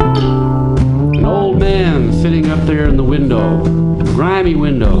park. An old man sitting up there in the window, grimy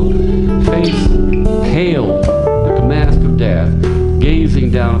window, face pale like a mask of death,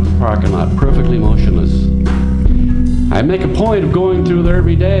 gazing down at the parking lot, perfectly motionless. I'd make a point of going through there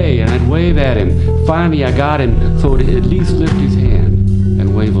every day, and I'd wave at him. Finally, I got him so to at least lift his hand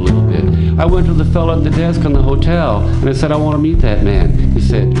and wave a little bit. I went to the fellow at the desk in the hotel, and I said, I want to meet that man. He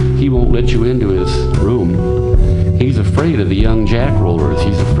said, he won't let you into his room. He's afraid of the young jackrollers.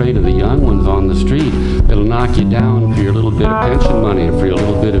 He's afraid of the young ones on the street that'll knock you down for your little bit of pension money and for your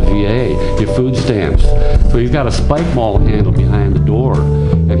little bit of VA, your food stamps. So he's got a spike ball handle behind the door,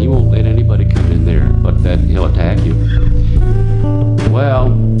 and he won't let anybody come in there, but that he'll attack you. Well,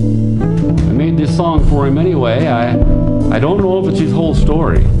 I made this song for him anyway. I don't know if it's his whole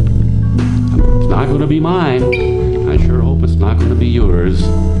story. It's not going to be mine. I sure hope it's not going to be yours.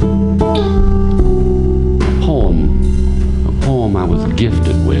 A poem I was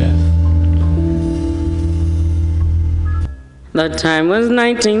gifted with. The time was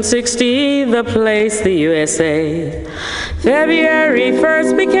 1960, the place the USA. February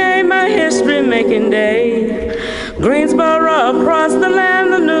 1st became a history-making day. Greensboro, across the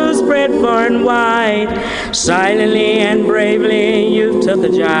land, the news spread far and wide. Silently and bravely, you took a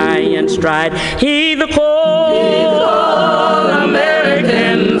giant stride. Heed the call,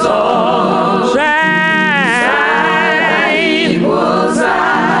 Americans all.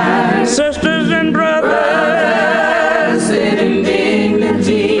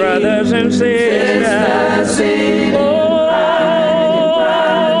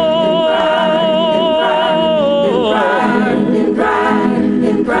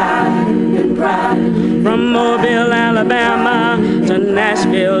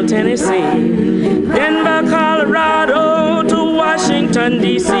 Washington,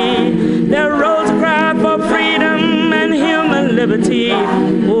 D.C. There rose a cry for freedom and human liberty.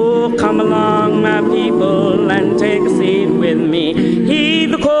 Oh, come along, my people, and take a seat with me. Heed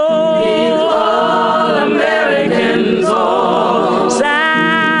the call, Americans all. Side,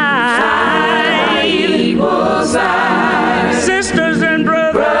 equal side. Sisters and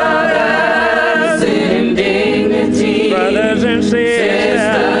brothers in dignity. Brothers and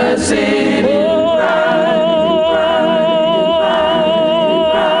sisters in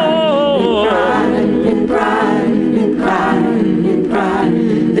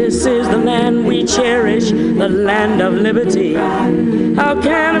cherish the land of liberty. How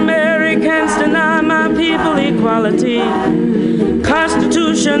can Americans deny my people equality?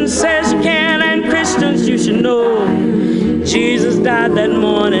 Constitution says you can, and Christians you should know. Jesus died that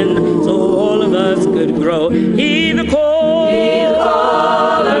morning so all of us could grow. Heed the call,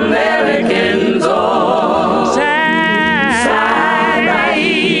 Americans all. Side by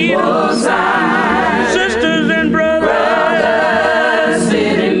equal side. Sisters and brothers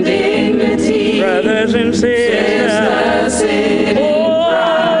in dignity. Brothers and sisters in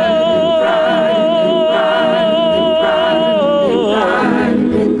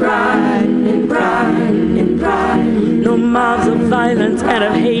violence and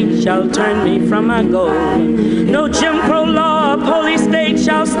of hate shall turn me from my goal. No Jim Crow law or police state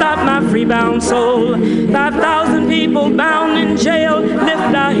shall stop my free-bound soul. 5,000 people bound in jail,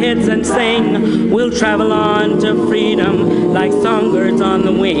 lift our heads and sing. We'll travel on to freedom like songbirds on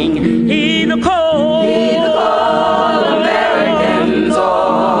the wing. Heed the call, Americans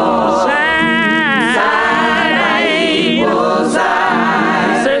all. Side by equal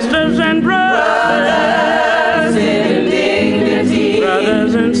side. Sisters and brothers in dignity.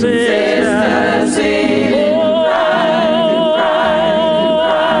 Brothers and sisters in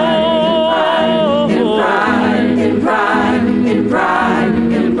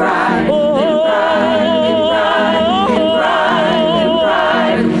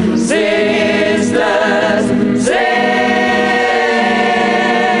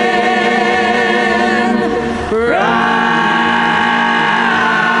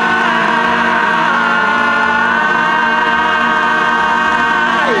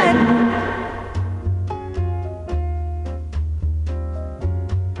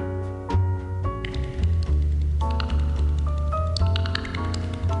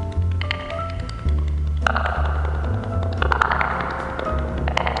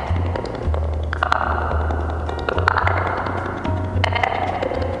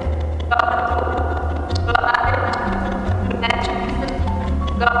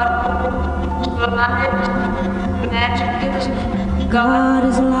God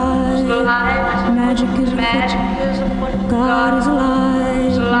is alive. Magic is afoot. God is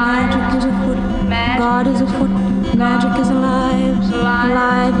alive. Magic is afoot. God is afoot. Magic is alive.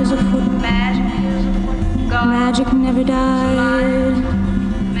 Alive is afoot. Magic never died.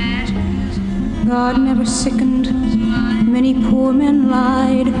 God never sickened. Many poor men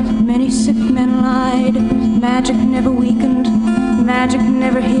lied. Many sick men lied. Magic never weakened. Magic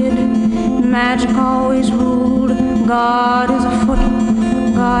never hid. Magic always ruled. God is afoot.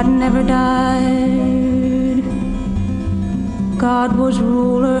 God never died. God was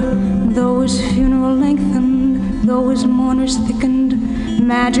ruler, though his funeral lengthened, though his mourners thickened.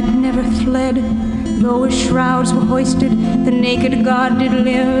 Magic never fled, though his shrouds were hoisted. The naked God did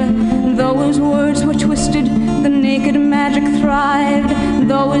live, though his words were twisted. The naked magic thrived,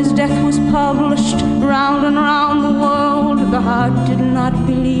 though his death was published. Round and round the world, the heart did not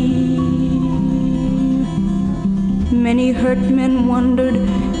believe. Many hurt men wondered,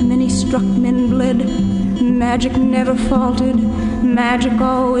 many struck men bled. Magic never faltered, magic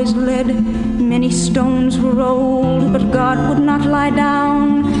always led. Many stones were rolled, but God would not lie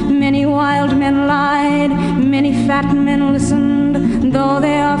down. Many wild men lied, many fat men listened. Though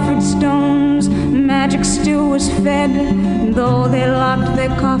they offered stones, magic still was fed. Though they locked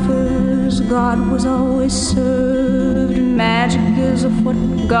their coffers, God was always served. Magic is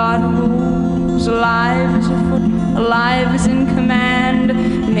afoot, God rules. Alive is afoot, alive is in command.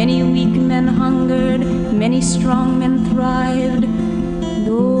 Many weak men hungered, many strong men thrived.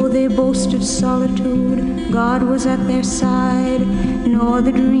 Though they boasted solitude, God was at their side. Nor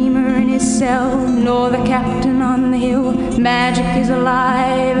the dreamer in his cell, nor the captain on the hill. Magic is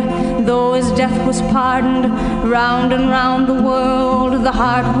alive, though his death was pardoned. Round and round the world, the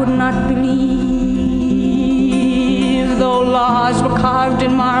heart would not believe. Though laws were carved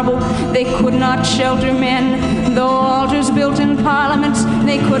in marble, they could not shelter men. Though altars built in parliaments,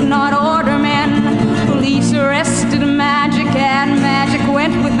 they could not order men. Police arrested magic, and magic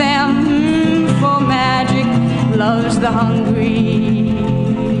went with them. For magic loves the hungry.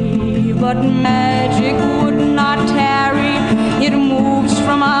 but magic would not tarry. It moves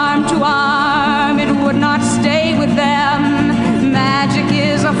from arm to arm, it would not stay with them. Magic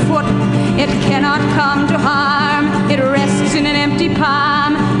is afoot, it cannot come to harm. It rests in an empty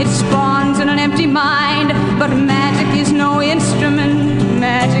palm, it spawns in an empty mind. But magic is no instrument,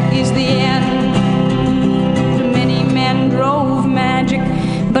 magic is the end. Many men drove magic,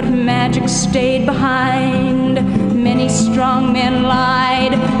 but magic stayed behind. Many strong men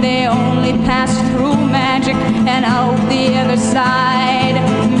lied, they only passed through magic and out the other side.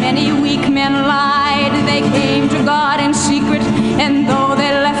 Many weak men lied, they came to God in secret, and though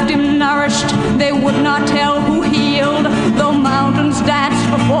they left him nourished, they would not tell who healed. Though mountains danced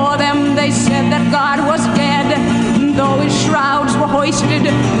before them, they said that God was dead. Though his shrouds were hoisted,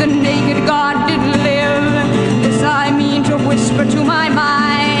 the naked God did live. This I mean to whisper to my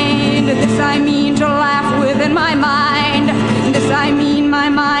mind, this I mean to laugh with in my mind, this I mean my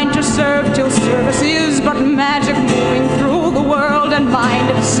mind to serve till service is but magic moving through the world, and mind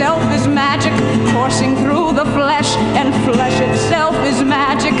itself is magic coursing through the flesh, and flesh itself is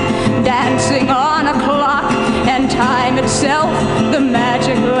magic dancing on a clock, and time itself the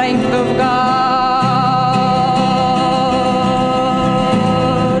magic length of God.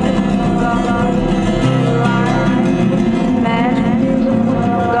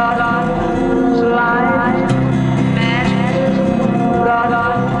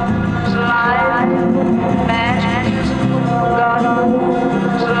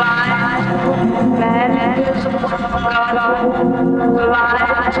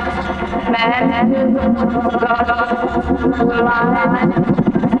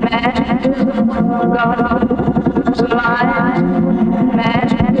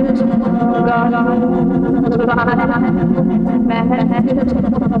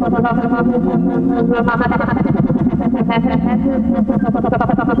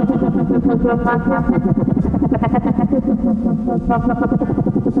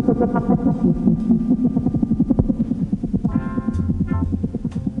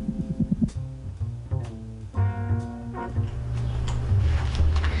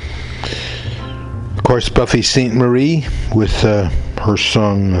 Of course, Buffy St. Marie with her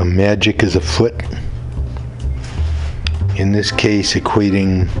song Magic is Afoot. In this case,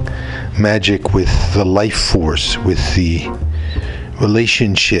 equating magic with the life force, with the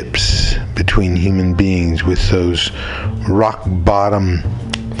relationships between human beings, with those rock bottom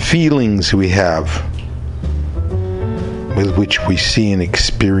feelings we have with which we see and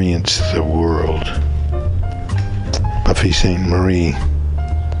experience the world. Buffy St. Marie.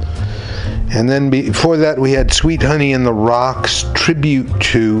 And then before that we had Sweet Honey in the Rocks, tribute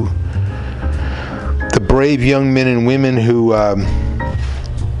to the brave young men and women who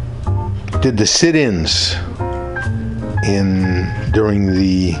did the sit-ins during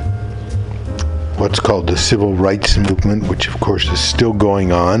the what's called the Civil Rights Movement, which of course is still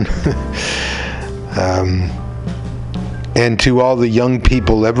going on. And to all the young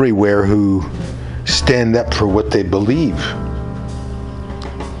people everywhere who stand up for what they believe.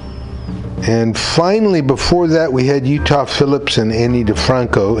 And finally, before that, we had Utah Phillips and Annie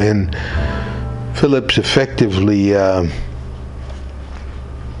DeFranco, and Phillips effectively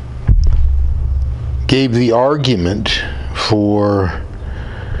gave the argument for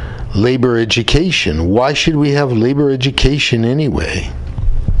labor education. Why should we have labor education anyway?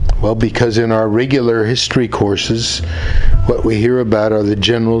 Well, because in our regular history courses, what we hear about are the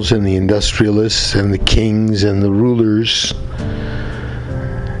generals and the industrialists and the kings and the rulers,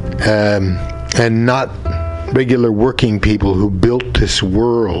 and not regular working people who built this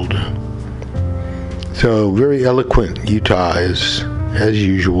world. So very eloquent Utah is, as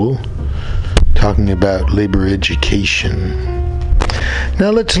usual, talking about labor education. Now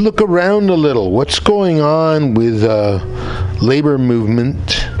let's look around a little. What's going on with labor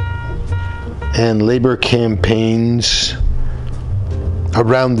movement and labor campaigns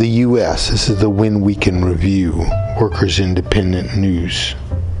around the U.S.? This is the Win Week in Review, Workers Independent News.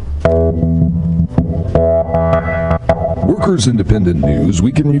 Workers Independent News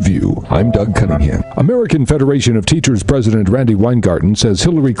Week in Review. I'm Doug Cunningham. American Federation of Teachers President Randy Weingarten says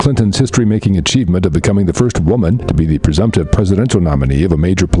Hillary Clinton's history-making achievement of becoming the first woman to be the presumptive presidential nominee of a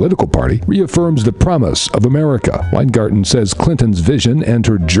major political party reaffirms the promise of America. Weingarten says Clinton's vision and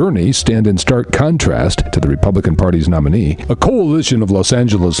her journey stand in stark contrast to the Republican Party's nominee. A coalition of Los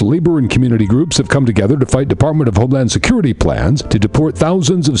Angeles labor and community groups have come together to fight Department of Homeland Security plans to deport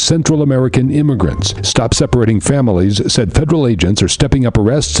thousands of Central American immigrants. Stop Separating Families said federal agents are stepping up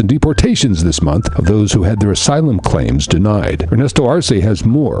arrests and deportations this month of those who had their asylum claims denied. Ernesto Arce has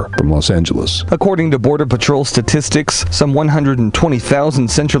more from Los Angeles. According to Border Patrol statistics, some 120,000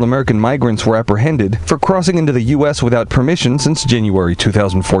 Central American migrants were apprehended for crossing into the U.S. without permission since January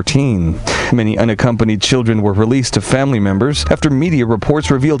 2014. Many unaccompanied children were released to family members after media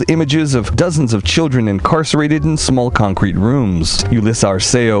reports revealed images of dozens of children incarcerated in small concrete rooms. Ulyssa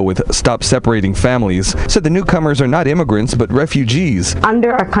Arceo with Stop Separating Families said the newcomers are not immigrants but refugees.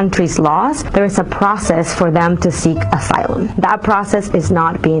 Under our country's laws, there is a process for them to seek asylum. That process is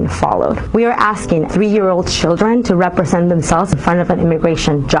not being followed. We are asking 3-year-old children to represent themselves in front of an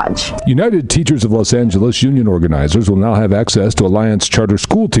immigration judge. United Teachers of Los Angeles union organizers will now have access to Alliance charter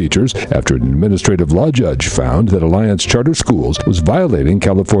school teachers after an administrative law judge found that Alliance charter schools was violating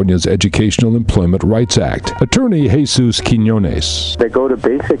California's Educational Employment Rights Act. Attorney Jesus Quinones. They go to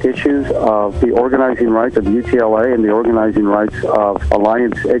basic issues of the organizing rights of UTLA and the organizing rights of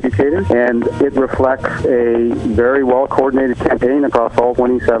Alliance educators, and it reflects a very well-coordinated campaign across all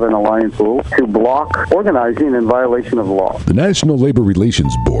 27 Alliance schools to block organizing in violation of law. The National Labor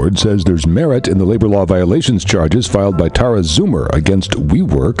Relations Board says there's merit in the labor law violations charges filed by Tara Zoomer against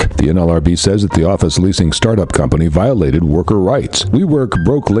WeWork. The NLRB says that the office leasing startup company violated worker rights. WeWork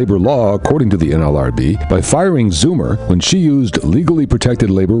broke labor law, according to the NLRB, by firing Zoomer when she used legally protected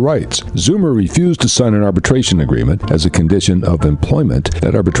labor rights. Zoomer refused to sign an arbitration agreement as a condition of employment.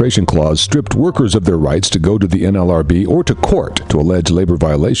 That arbitration clause stripped workers of their rights to go to the NLRB or to court to allege labor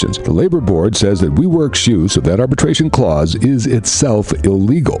violations. The Labor Board says that WeWork's use of that arbitration clause is itself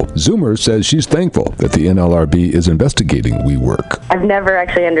illegal. Zoomer says she's thankful that the NLRB is investigating WeWork. I've never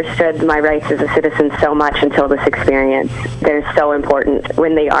actually understood my rights as a citizen so much until this experience. They're so important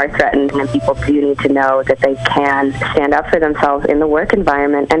when they are threatened, and people do need to know that they can stand up for themselves in the work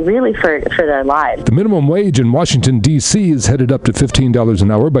environment and really for their lives. The minimum wage in Washington, D.C. is headed up to $15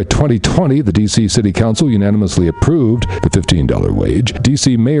 an hour by 2020. The D.C. City Council unanimously approved the $15 wage.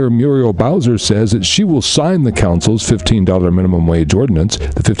 D.C. Mayor Muriel Bowser says that she will sign the council's $15 minimum wage ordinance.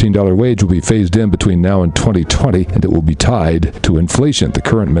 The $15 wage will be phased in between now and 2020, and it will be tied to inflation. The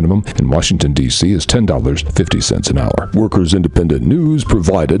current minimum in Washington, D.C. is $10.50 an hour. Workers Independent News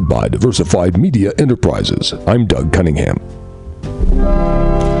provided by Diversified Media Enterprises. I'm Doug Cunningham.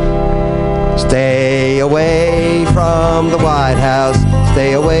 Stay away from the White House.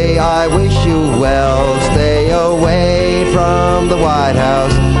 Stay away, I wish you well. Stay away from the White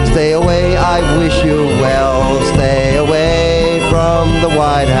House. Stay away, I wish you well. Stay away from the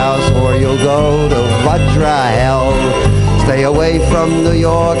White House, or you'll go to Vajra hell. Stay away from New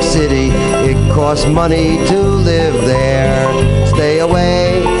York City. It costs money to live there. Stay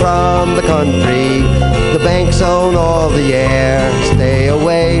away from the country. The banks own all the air. Stay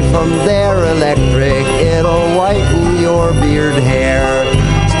away from their electric. It'll whiten your beard hair.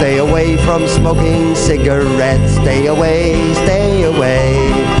 Stay away from smoking cigarettes. Stay away, stay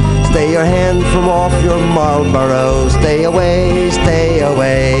away. Stay your hand from off your Marlboro. Stay away, stay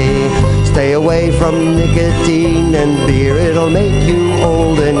away. Stay away from nicotine and beer. It'll make you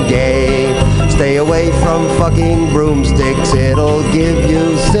old and gay. Stay away from fucking broomsticks. It'll give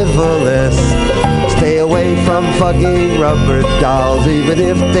you syphilis. Stay away from fucking rubber dolls, even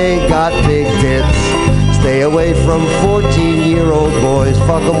if they got big tits. Stay away from 14-year-old boys.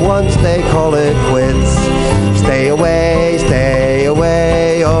 Fuck them once, they call it quits. Stay away,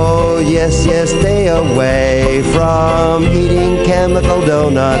 oh yes, yes, stay away from eating chemical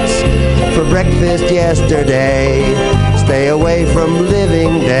donuts for breakfast yesterday. Stay away from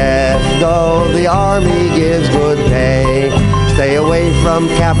living death, though the army gives good pay. Stay away from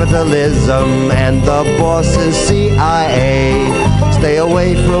capitalism and the boss's CIA. Stay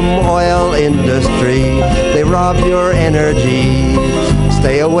away from oil industry, they rob your energy.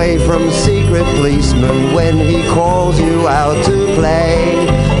 Stay away from secret policeman when he calls you out to play.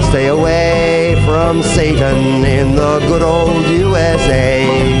 Stay away from Satan in the good old USA.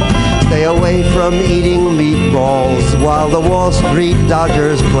 Stay away from eating meatballs while the Wall Street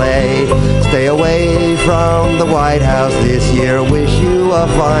Dodgers play. Stay away from the White House this year. Wish you a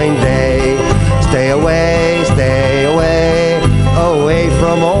fine day. Stay away, away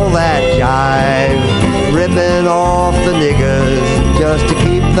from all that jive. Ripping off the niggers just to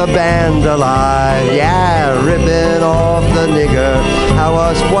keep the band alive. Yeah, ripping off the nigger, how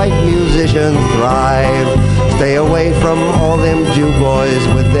us white musicians thrive. Stay away from all them Jew boys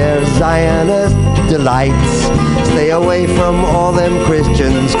with their Zionist delights. Stay away from all them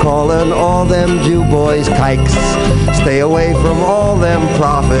Christians calling all them Jew boys kikes. Stay away from all them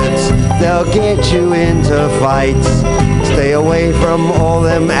prophets, they'll get you into fights. Stay away from all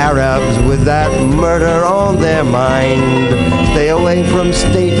them Arabs with that murder on their mind. Stay away from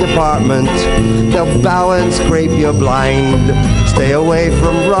State Department, they'll bow and scrape you blind. Stay away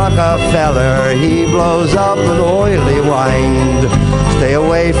from Rockefeller, he blows up an oily wind. Stay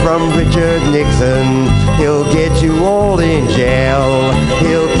away from Richard Nixon, he'll get you all in jail.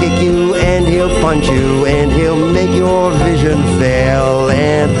 He'll kick you and he'll punch you and he'll make your vision fail.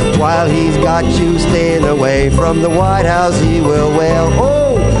 And while he's got you staying away from the White House, he will wail,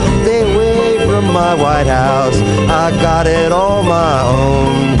 oh, stay away from my White House, I got it all my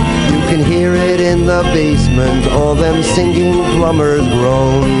own. You can hear it in the basement, all them singing plumbers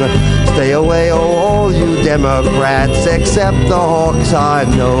groan. Stay away, oh, all you Democrats, except the hawks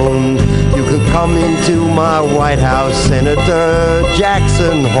I've known. You can come into my White House, Senator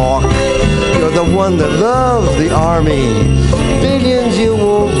Jackson Hawk. You're the one that loves the Army, billions you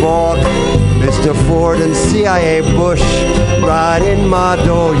won't balk. Mr. Ford and CIA Bush, right in my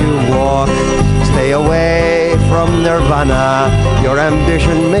door you walk. Stay away from Nirvana, your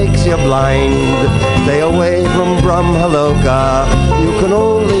ambition makes you blind. Stay away from Brahmaloka, you can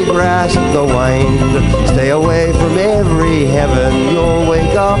only grasp the wind. Stay away from every heaven, you'll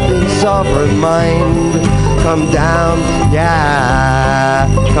wake up in sovereign mind. Come down, yeah,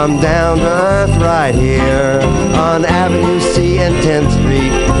 come down to earth right here on Avenue C and 10th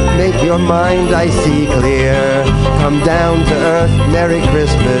Street. Make your mind I see clear. Come down to earth, Merry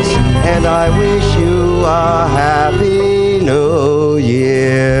Christmas, and I wish you a Happy New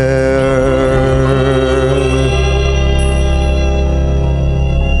Year.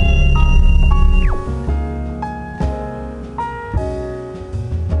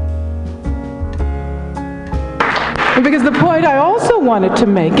 Because the point I also wanted to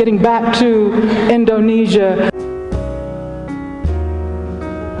make, getting back to Indonesia.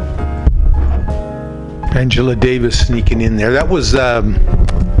 Angela Davis sneaking in there. That was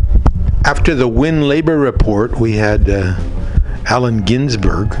after the Win Labor Report. We had Allen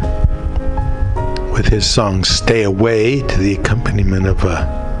Ginsberg with his song "Stay Away" to the accompaniment of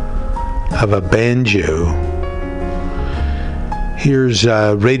a banjo. Here's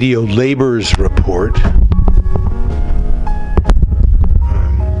Radio Labor's report.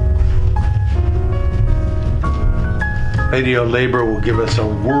 Radio Labor will give us a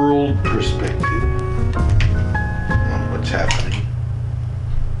world perspective on what's happening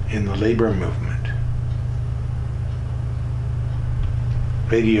in the labor movement.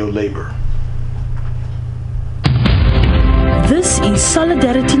 Radio Labor. This is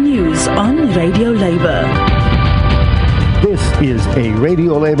Solidarity News on Radio Labor. This is a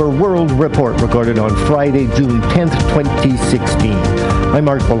Radio Labor World Report recorded on Friday, June 10th, 2016. I'm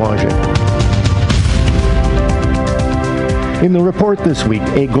Mark Belanger. In the report this week,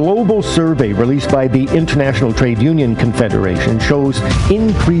 a global survey released by the International Trade Union Confederation shows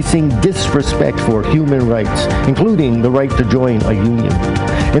increasing disrespect for human rights, including the right to join a union.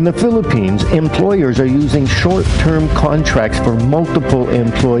 In the Philippines, employers are using short-term contracts for multiple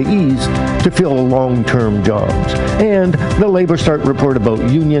employees to fill long-term jobs. And the Labor Start report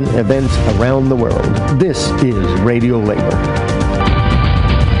about union events around the world. This is Radio Labor.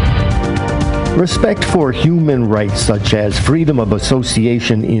 Respect for human rights such as freedom of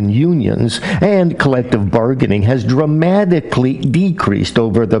association in unions and collective bargaining has dramatically decreased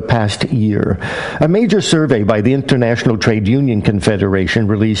over the past year. A major survey by the International Trade Union Confederation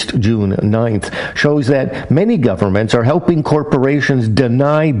released June 9th shows that many governments are helping corporations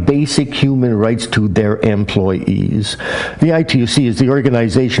deny basic human rights to their employees. The ITUC is the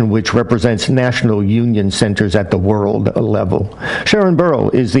organization which represents national union centers at the world level. Sharon Burrow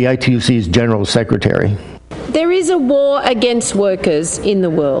is the ITUC's General Secretary. There is a war against workers in the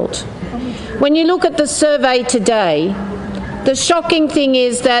world. When you look at the survey today, the shocking thing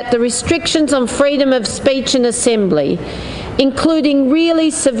is that the restrictions on freedom of speech and assembly, including really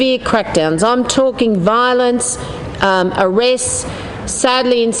severe crackdowns, I'm talking violence, arrests,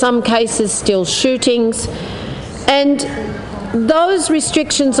 sadly in some cases still shootings, and those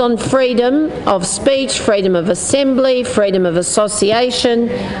restrictions on freedom of speech, freedom of assembly, freedom of association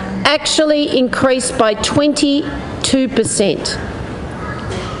actually increased by 22%.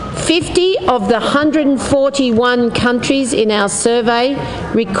 50 of the 141 countries in our survey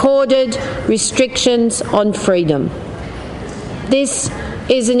recorded restrictions on freedom. This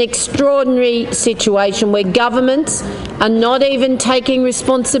is an extraordinary situation where governments are not even taking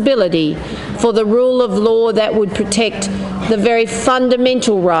responsibility for the rule of law that would protect the very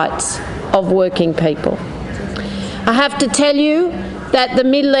fundamental rights of working people. I have to tell you that the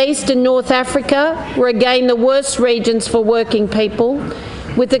Middle East and North Africa were again the worst regions for working people,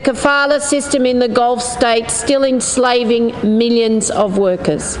 with the kafala system in the Gulf states still enslaving millions of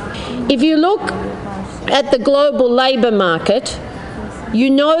workers. If you look at the global labour market, you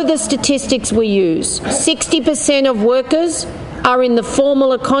know the statistics we use. 60% of workers are in the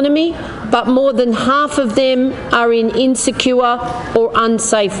formal economy, but more than half of them are in insecure or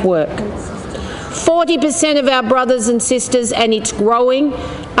unsafe work. 40% of our brothers and sisters, and it's growing,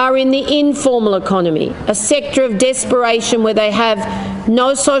 are in the informal economy, a sector of desperation where they have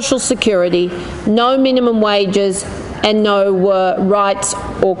no social security, no minimum wages, and no rights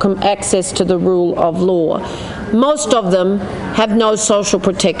or access to the rule of law. Most of them have no social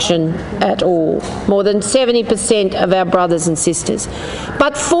protection at all, more than 70% of our brothers and sisters.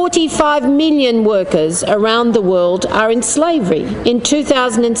 But 45 million workers around the world are in slavery in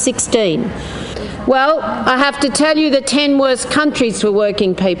 2016. Well, I have to tell you the 10 worst countries for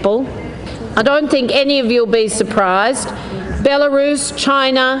working people. I don't think any of you will be surprised. Belarus,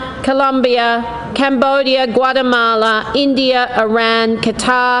 China, Colombia, Cambodia, Guatemala, India, Iran,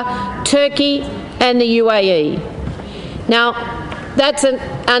 Qatar, Turkey, and the UAE. Now, that's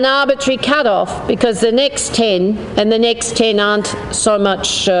an arbitrary cut-off because the next 10 and the next 10 aren't so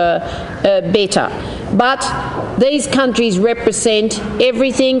much better. But these countries represent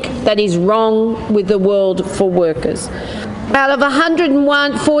everything that is wrong with the world for workers. Out of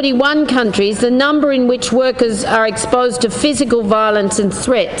 141 countries, the number in which workers are exposed to physical violence and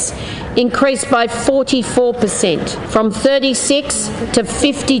threats increased by 44%, from 36 to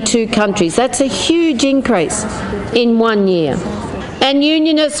 52 countries. That's a huge increase in 1 year. And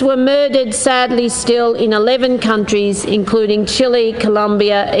unionists were murdered, sadly, still in 11 countries, including Chile,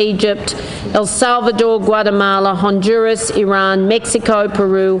 Colombia, Egypt, El Salvador, Guatemala, Honduras, Iran, Mexico,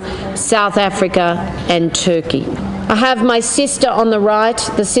 Peru, South Africa, and Turkey. I have my sister on the right,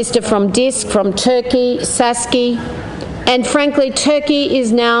 the sister from DISC, from Turkey, Saski, and frankly, Turkey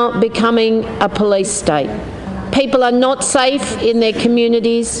is now becoming a police state. People are not safe in their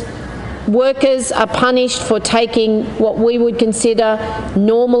communities. Workers are punished for taking what we would consider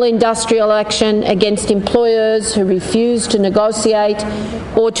normal industrial action against employers who refuse to negotiate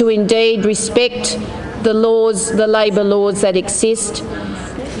or to indeed respect the laws, the labour laws that exist.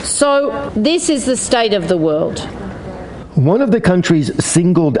 So this is the state of the world. One of the countries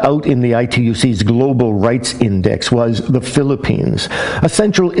singled out in the ITUC's Global Rights Index was the Philippines. A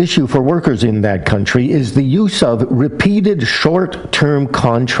central issue for workers in that country is the use of repeated short-term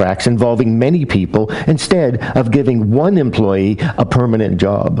contracts involving many people instead of giving one employee a permanent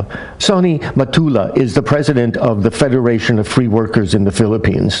job. Sonny Matula is the president of the Federation of Free Workers in the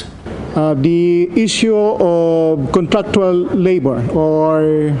Philippines. The issue of contractual labor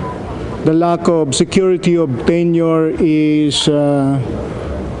or the lack of security of tenure is a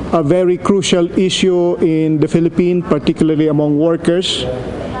very crucial issue in the Philippines, particularly among workers.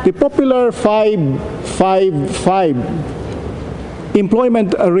 The popular 5-5-5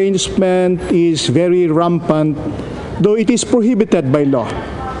 employment arrangement is very rampant, though it is prohibited by law.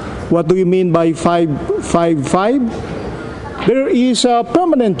 What do you mean by 5-5-5? There is a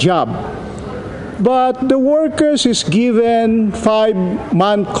permanent job, but the workers is given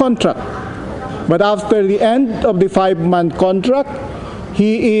 5-month contract. But after the end of the 5-month contract,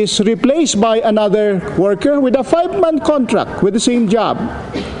 he is replaced by another worker with a 5-month contract with the same job.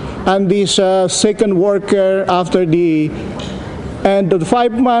 And this second worker, after the end of the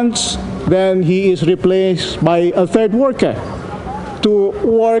 5 months, then he is replaced by a third worker to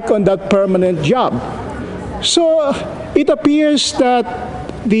work on that permanent job. So it appears that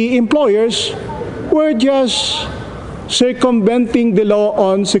the employers were just circumventing the law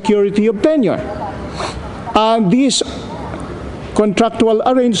on security of tenure. And this contractual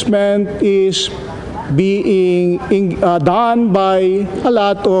arrangement is being done by a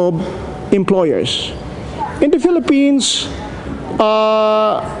lot of employers. In the Philippines,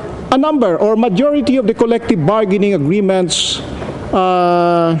 a number or majority of the collective bargaining agreements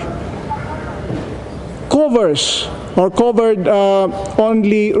covered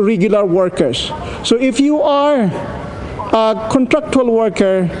only regular workers. So if you are a contractual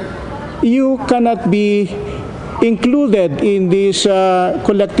worker, you cannot be included in these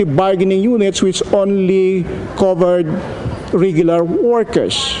collective bargaining units which only covered regular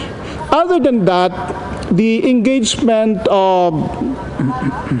workers. Other than that, the engagement of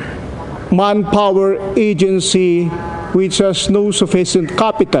manpower agency which has no sufficient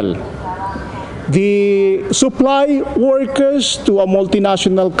capital. They supply workers to a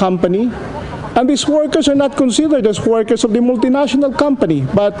multinational company, and these workers are not considered as workers of the multinational company,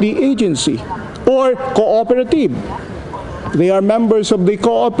 but the agency or cooperative. They are members of the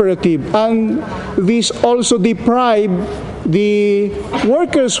cooperative, and this also deprive the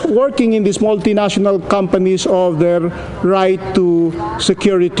workers working in these multinational companies of their right to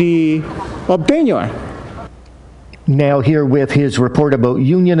security of tenure. Now here with his report about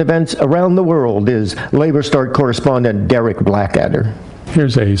union events around the world is Labor Start correspondent Derek Blackadder.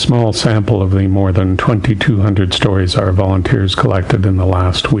 Here's a small sample of the more than 2,200 stories our volunteers collected in the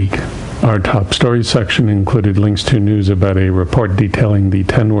last week. Our top stories section included links to news about a report detailing the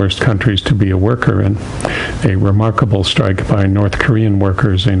 10 worst countries to be a worker in, a remarkable strike by North Korean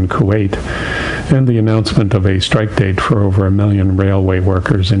workers in Kuwait, and the announcement of a strike date for over 1 million railway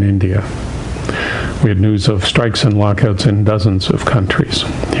workers in India. We had news of strikes and lockouts in dozens of countries.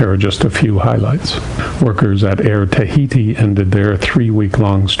 Here are just a few highlights. Workers at Air Tahiti ended their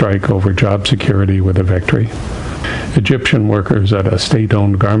 3-week-long strike over job security with a victory. Egyptian workers at a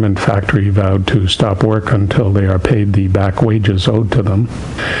state-owned garment factory vowed to stop work until they are paid the back wages owed to them.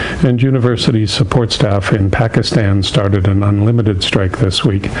 And university support staff in Pakistan started an unlimited strike this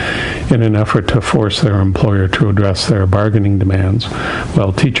week in an effort to force their employer to address their bargaining demands,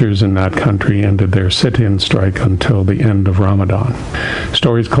 while teachers in that country ended their sit-in strike until the end of Ramadan.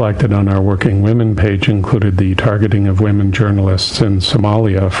 Stories collected on our Working Women page included the targeting of women journalists in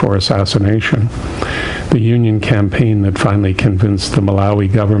Somalia for assassination, the union campaign that finally convinced the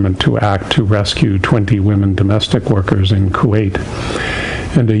Malawi government to act to rescue 20 women domestic workers in Kuwait,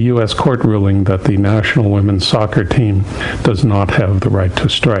 and a U.S. court ruling that the national women's soccer team does not have the right to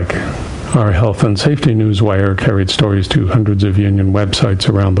strike. Our health and safety newswire carried stories to hundreds of union websites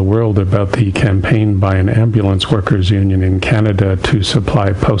around the world about the campaign by an ambulance workers union in Canada to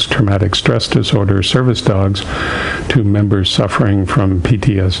supply post-traumatic stress disorder service dogs to members suffering from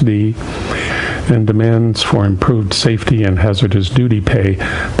PTSD, and demands for improved safety and hazardous duty pay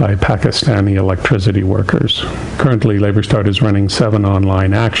by Pakistani electricity workers. Currently, Labor Start is running 7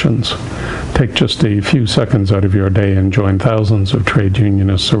 online actions. Take just a few seconds out of your day and join thousands of trade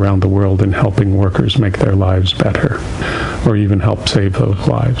unionists around the world in helping workers make their lives better, or even help save those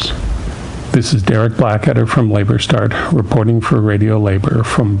lives. This is Derek Blackadder from Labor Start, reporting for Radio Labor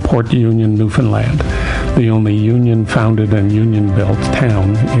from Port Union, Newfoundland, the only union-founded and union-built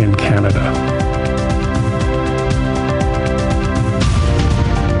town in Canada.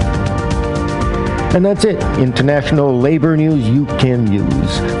 And that's it. International labor news you can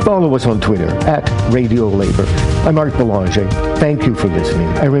use. Follow us on Twitter at Radio Labor. I'm Art Belanger. Thank you for listening.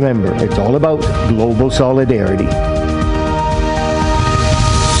 And remember, it's all about global solidarity.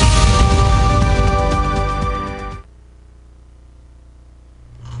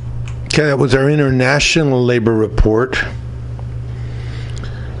 Okay, that was our International Labor Report.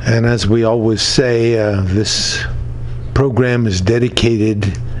 And as we always say, this program is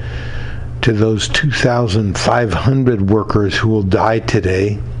dedicated to those 2,500 workers who will die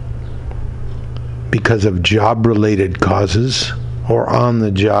today because of job-related causes or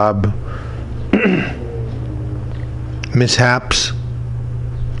on-the-job mishaps,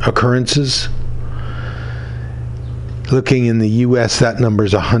 occurrences. Looking in the U.S., that number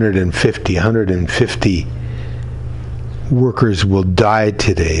is 150. 150 workers will die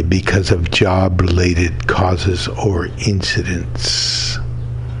today because of job-related causes or incidents.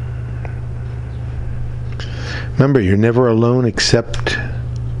 Remember, you're never alone except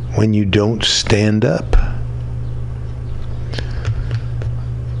when you don't stand up.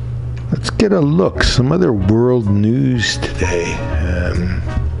 Let's get a look. Some other world news today.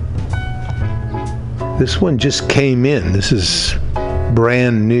 This one just came in. This is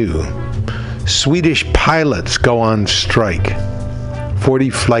brand new. Swedish pilots go on strike. 40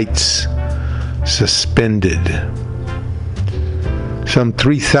 flights suspended. Some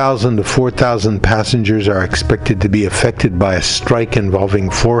 3,000 to 4,000 passengers are expected to be affected by a strike involving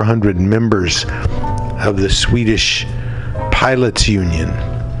 400 members of the Swedish Pilots Union.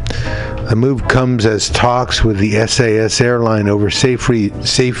 The move comes as talks with the SAS airline over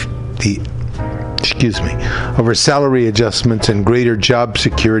over salary adjustments and greater job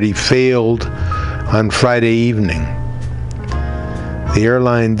security failed on Friday evening. The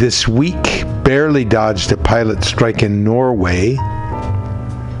airline this week barely dodged a pilot strike in Norway,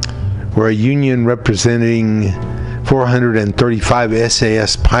 where a union representing 435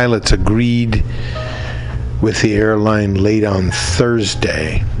 SAS pilots agreed with the airline late on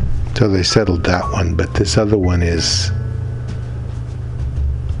Thursday. So they settled that one, but this other one is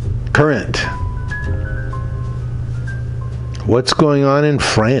current. What's going on in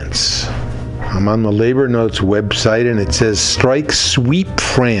France? I'm on the Labor Notes website, and it says strikes sweep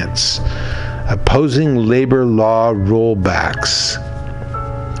France, opposing labor law rollbacks.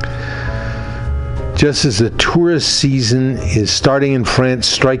 Just as the tourist season is starting in France,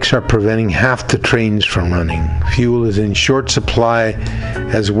 strikes are preventing half the trains from running. Fuel is in short supply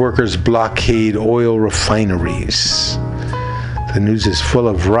as workers blockade oil refineries. The news is full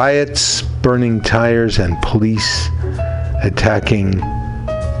of riots, burning tires, and police attacking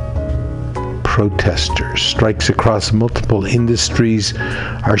protesters. Strikes across multiple industries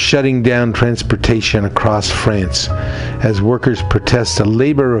are shutting down transportation across France as workers protest a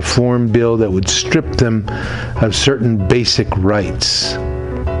labor reform bill that would strip them of certain basic rights,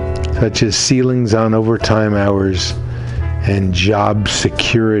 such as ceilings on overtime hours and job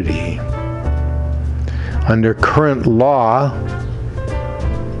security. Under current law,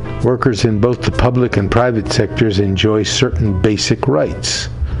 workers in both the public and private sectors enjoy certain basic rights.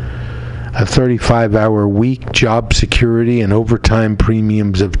 A 35-hour week, job security, and overtime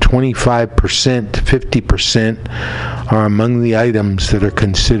premiums of 25% to 50% are among the items that are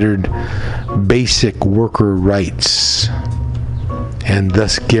considered basic worker rights and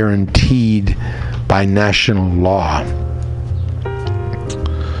thus guaranteed by national law.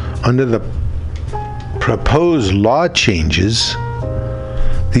 Under the proposed law changes,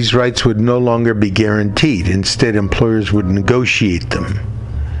 these rights would no longer be guaranteed. Instead, employers would negotiate them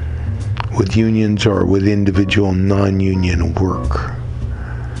with unions or with individual non-union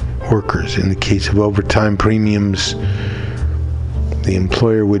workers. In the case of overtime premiums, the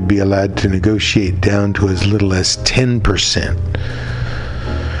employer would be allowed to negotiate down to as little as 10%.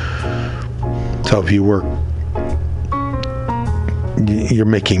 So if you work, you're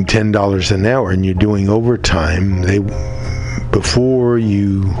making $10 an hour and you're doing overtime, before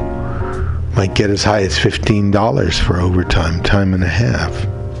you might get as high as $15 for overtime, time and a half,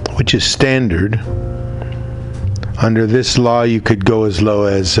 which is standard. Under this law, you could go as low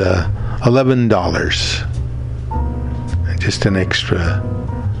as $11. Just an extra,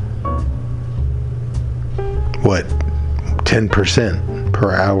 10%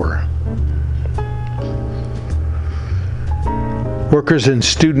 per hour. Workers and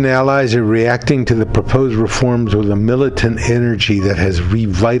student allies are reacting to the proposed reforms with a militant energy that has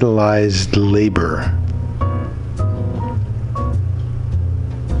revitalized labor.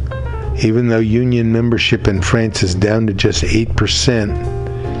 Even though union membership in France is down to just 8%,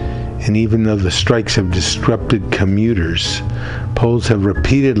 and even though the strikes have disrupted commuters, polls have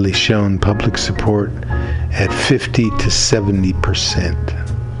repeatedly shown public support at 50 to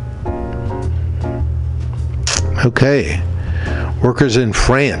 70%. Okay. Workers in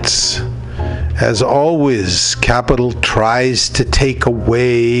France. As always, capital tries to take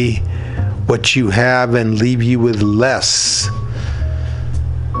away what you have and leave you with less.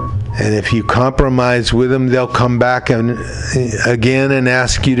 And if you compromise with them, they'll come back again and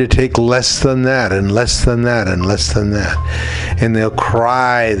ask you to take less than that, and less than that, and less than that. And they'll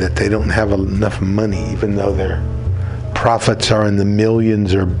cry that they don't have enough money, even though their profits are in the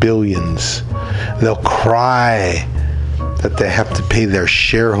millions or billions. They'll cry that they have to pay their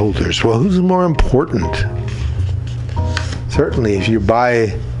shareholders. Well, who's more important? Certainly, if you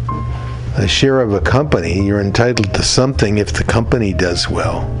buy a share of a company, you're entitled to something if the company does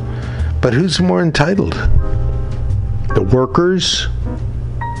well. But who's more entitled? The workers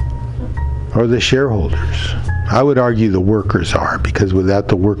or the shareholders? I would argue the workers are, because without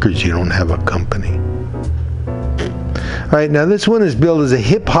the workers, you don't have a company. All right, now this one is billed as a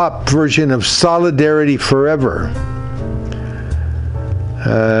hip-hop version of Solidarity Forever.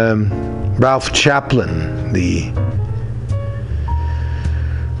 Ralph Chaplin, the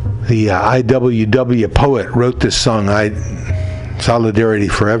IWW poet, wrote this song, Solidarity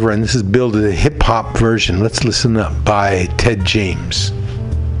Forever, and this is billed as a hip-hop version. Let's listen up, by Ted James.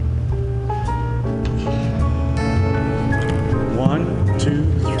 1, 2,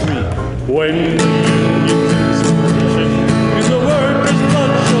 3. When you use the workers'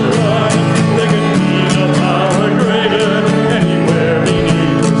 blood shall run, they can feel a power greater anywhere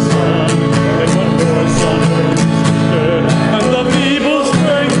beneath the sun. They want force on earth and the feeble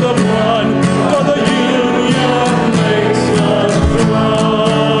strength of one, for the union makes us strong.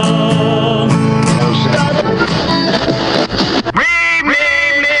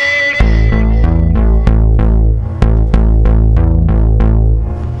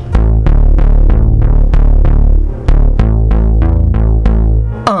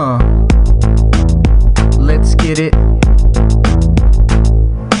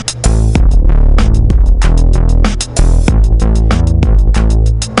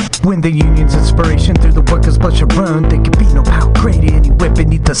 When the union's inspiration through the workers' blood should run, there can be no power greater anywhere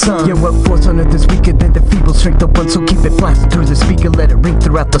beneath the sun. Your workforce on earth is weaker than the feeble strength of one, so keep it blasting through the speaker, let it ring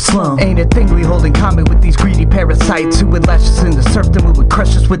throughout the slum. Ain't a thing we hold in common with these greedy parasites who would lash us in the serfdom, who would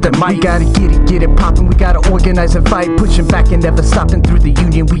crush us with their might. We gotta get it poppin', we gotta organize and fight, pushing back and never stopping. Through the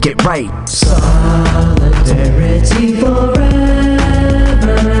union we get right. Solidarity forever.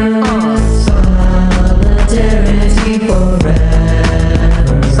 Solidarity forever.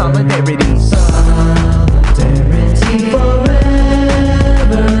 Solidarity. Solidarity forever.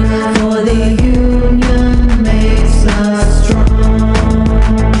 For the union makes us strong.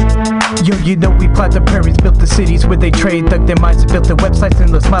 Yo, you know we plot the prairies, built the cities where they trade, dug their minds and built their websites,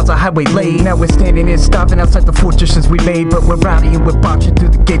 endless miles of highway laid. Now we're standing here starving outside the fortresses we made, but we're rowdy and we're marching through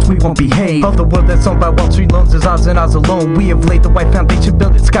the gates, we won't behave. All the world that's owned by Wall Street loans is ours and ours alone. We have laid the white foundation,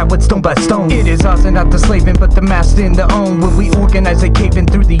 built it skyward stone by stone. It is ours and not the slaving, but the master in the own. When we organize, they cave in,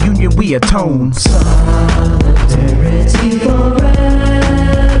 through the union we atone. Solidarity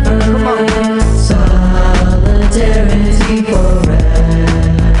forever. Come on. Solidarity forever.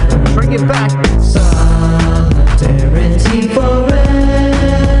 Bring it back. Solidarity forever.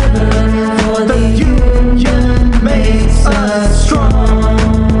 For the union makes us strong.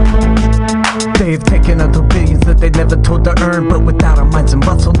 They've taken other billions that they never told to earn, but without our minds and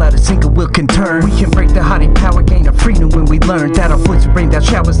muscle, not a single wheel can turn. We can break the hottie power, gain of freedom when we learn that our voice will rain down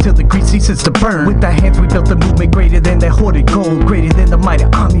showers till the grease ceases to burn. With our hands we built a movement greater than that hoarded gold, greater than the mighty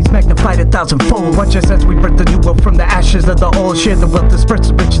armies magnified 1,000-fold. Watch us as we birth the new world from the ashes of the old, share the wealth dispersed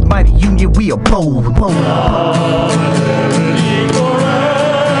the riches, mighty union we are bold.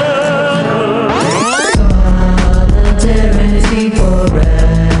 Solidarity forever.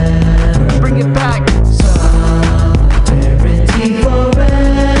 Bring it back. Solidarity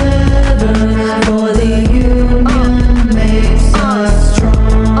forever. For the union makes us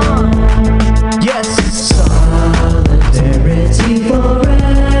strong. Yes. Solidarity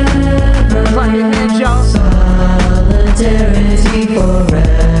forever. Clap your hands, y'all. Solidarity forever.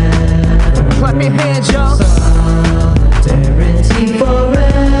 Clap your hands, y'all. Solidarity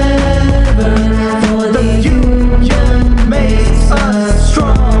forever. For the union makes us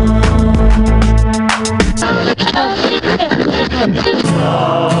strong. Solidarity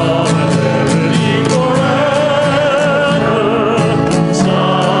forever.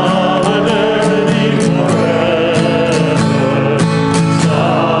 Solidarity forever.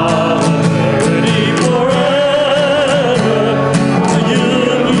 Solidarity forever. The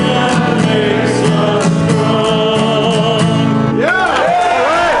union makes us strong. Yeah!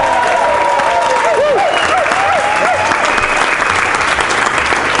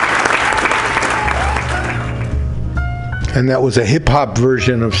 And that was a hip-hop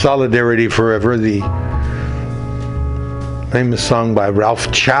version of Solidarity Forever, the famous song by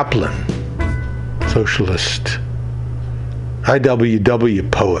Ralph Chaplin, socialist, IWW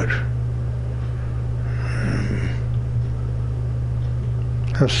poet.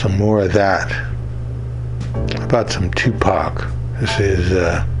 Have some more of that. How about some Tupac? This is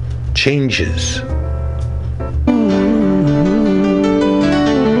Changes.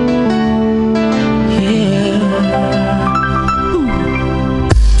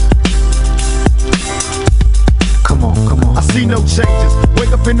 I see no changes.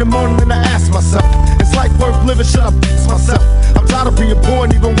 Wake up in the morning and I ask myself, is life worth living? Should I f*** myself? I'm tired of being poor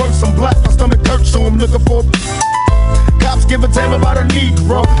and even worse, I'm black. My stomach hurts, so I'm looking for cops give a damn about a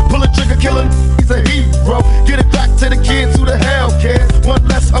Negro. Pull a trigger, killing, he's a hero. Get it back to the kids who the hell cares. One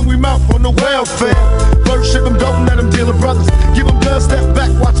less hungry mouth on the welfare. First ship them, don't let them deal with brothers. Give them guns, step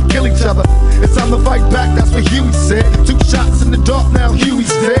back, watch them kill each other. It's time to fight back, that's what Huey said. 2 shots in the dark, now Huey's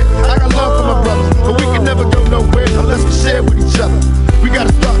dead. I got love for my brothers, but we can never go nowhere unless we share with each other. We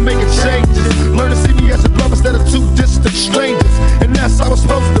gotta start making changes. Learn to see me as a brother instead of 2 distant strangers. And that's how it's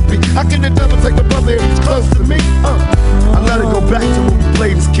supposed to be. How can the devil take a brother if he's close to me? I let it go back to when we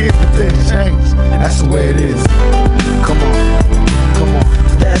played as kids, but then changed. And that's the way it is. Come on, come on.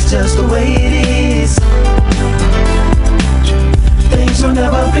 That's just the way it is. Things will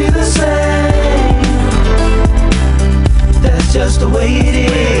never be the same. That's just the way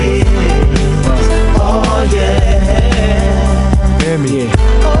it is. Oh yeah. Hear me.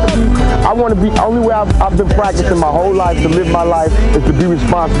 I want to be, only way I've been practicing my whole life to live my life is to be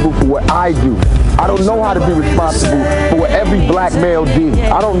responsible for what I do. I don't know how to be responsible for what every black male did.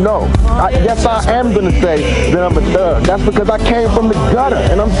 I don't know. Yes, I am going to say that I'm a thug. That's because I came from the gutter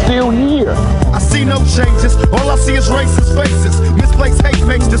and I'm still here. I see no changes, all I see is racist faces. Misplaced hate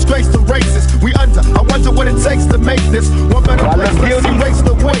makes disgrace to races. We under, I wonder what it takes to make this one better place. Let's erase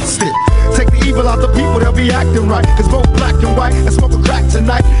the wasted. Take the evil out the people, they'll be acting right. It's both black and white and smoke a crack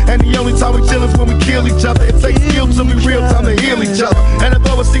tonight. And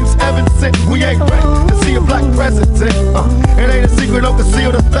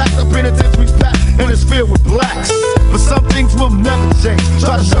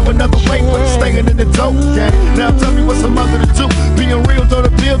dope gang. Now tell me what's a mother to do. Being real don't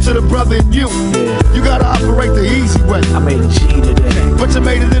appeal to the brother in you. You gotta operate the easy way. I made a G today, but you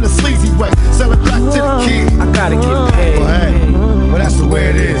made it in a sleazy way. Sell it back to the kid. I gotta get paid. Well, hey, well that's the way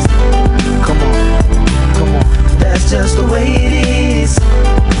it is. Come on, come on. That's just the way it is.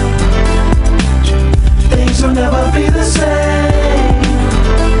 Things will never be the same.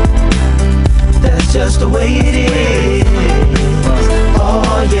 That's just the way it is.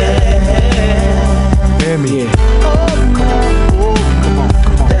 Oh yeah. Hear me. Oh, come on. Come on, come on.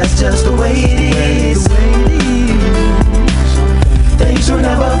 That's just the way it is. Things will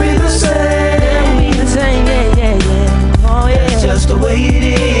never be the same. Yeah, yeah, yeah. Oh yeah. That's just the way it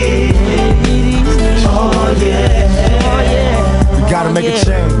is. Oh yeah. Oh yeah. You gotta make a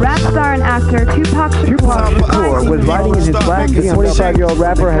change. Rap star and actor Tupac Shakur was riding in his black. The 25-year-old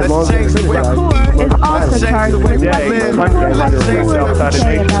rapper had long been criticized. Shakur is also charged with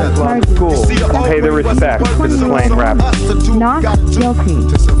Cool. Pay the respect to the slain rapper. Not guilty.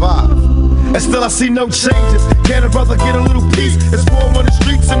 To survive. And still I see no changes. Can a brother get a little peace? It's war on the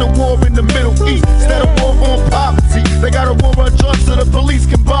streets and a war in the Middle East. Instead of war on poverty, they got a war on drugs so the police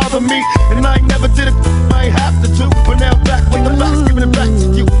can bother me. And I ain't never did it, I ain't have to do. But now back with the facts, giving it back to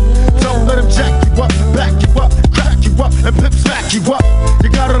you. Don't let them jack you up, back you up, crack you up, and pip smack you up.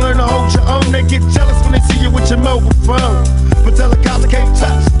 You gotta learn to hold your own. They get jealous when they see you with your mobile phone. But tell the cops I can't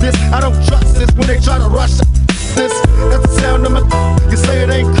touch this. I don't trust this when they try to rush it. This, that's the sound of my. You say it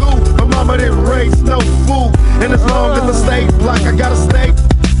ain't cool. My mama didn't raise no fool. And as long as I stay black, I gotta stay.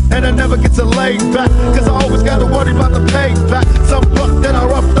 And I never get to lay back. Cause I always gotta worry about the payback. Some buck that I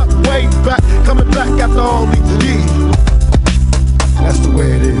roughed up way back. Coming back after all these years. That's the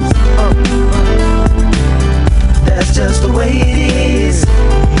way it is. That's just the way it is.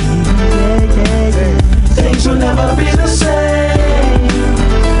 Things will never be the same.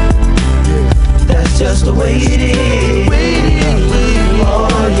 That's just the way it is. Oh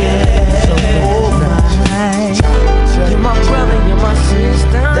yeah. You're my brother, you're my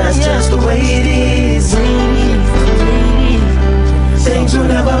sister. That's just the way it is. Things will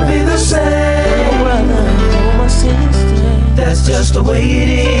never be the same. That's just the way it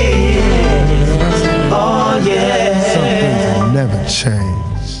is. Oh yeah. Some things will never change.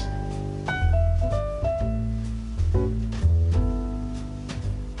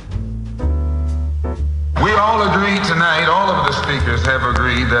 We all agreed tonight, all of the speakers have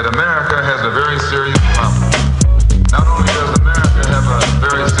agreed that America has a very serious problem. Not only does America have a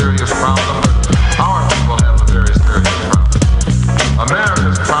very serious problem, but our people have a very serious problem.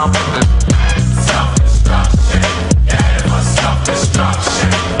 America's problem is self-destruction. Yeah, it was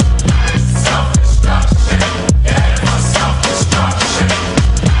self-destruction. Self-destruction. Yeah, it was self-destruction.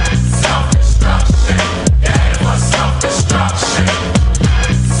 Self-destruction. Yeah, it was self-destruction.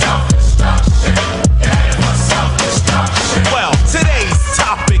 Self-destruction. Well, today's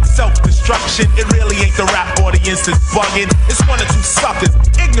topic, self-destruction. It really ain't the rap audience that's bugging. It's one or two suckers,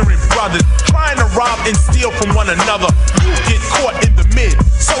 ignorant brothers, trying to rob and steal from one another. You get caught in the mid.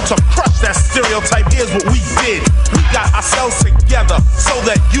 So to crush that stereotype, here's what we did. We got ourselves together so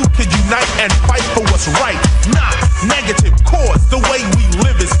that you could unite and fight for what's right. Not negative cause. The way we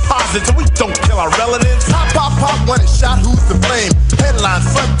live is positive. We don't kill our relatives. Pop, pop, pop, when it's shot, who's to blame? Headline,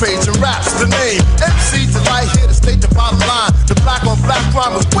 front page, and rap's the name. MC Delight here to state the bottom line. The black on black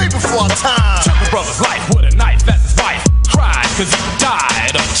crime was way before our time. Took a brother's life with a knife as his wife. Cried cause he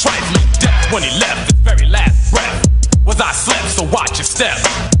died of trifling death when he left his very last breath. Was I slept, so watch your step.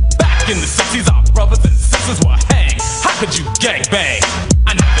 Back in the 60s, our brothers and sisters were hanged. How could you gangbang?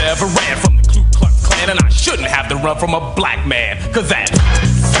 I never ever ran from the Ku Klux Klan, and I shouldn't have to run from a black man, cause that's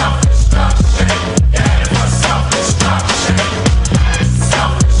self-destruction. Yeah, it was self-destruction.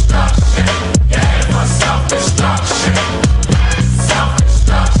 Self-destruction. Yeah, it was self-destruction.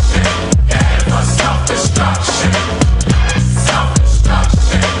 Self-destruction. Yeah, it was self-destruction.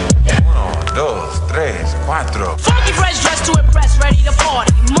 Self-destruction. Uno, dos, tres, cuatro. Funky fresh dressed to impress, ready to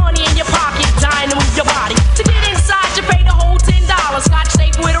party. Money in your pocket, dying to move your body. To get inside, you pay the whole $10. Scotch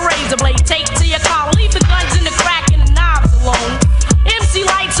tape with a razor blade, tape to your collar. Leave the guns in the crack and the knobs alone. MC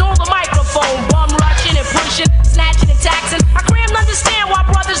lights on the microphone, bum rushing and pushing, snatching and taxing. I crammed understand why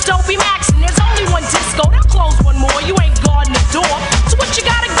brothers don't be maxing. There's only one disco, they'll close one more. You ain't guarding the door, so what you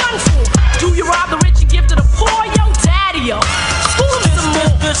got a gun for? Do you rob the rich and give to the poor? Yo, daddy-o. School me some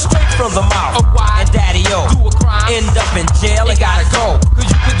more. Good straight from the mouth. And daddy-o. Do a crime, end up in jail and gotta go. Cause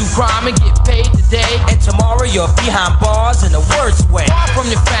you could do crime and get paid today. And tomorrow you're behind bars in the worst way. Far from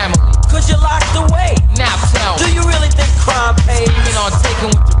your family. Cause you're locked away. Now tell me, do you really think crime pays? You know, taking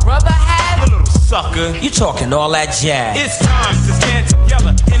what your brother had? A little sucker. You talking all that jazz. It's time to stand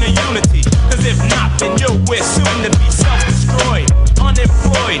together in a unity. Cause if not, then still we're soon to be self-destroyed,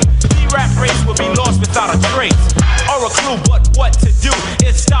 unemployed. The rap race will be lost without a trace or a clue. But what to do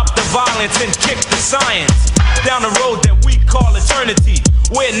is stop the violence and kick the science down the road that we call eternity,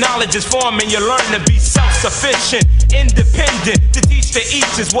 where knowledge is formed and you learn to be self-sufficient, independent. To teach to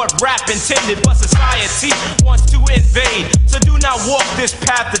each is what rap intended, but society wants to invade. So do not walk this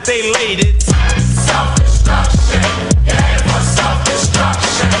path that they laid. It's self-destruction. You're headed for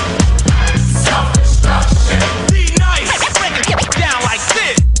self-destruction. Self-destruction. Be nice. Break it down like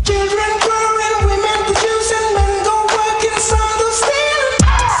this. Children growing, women producing, men go working, sons are stealing.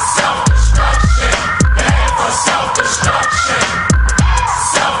 Self-destruction. You're headed for self-destruction.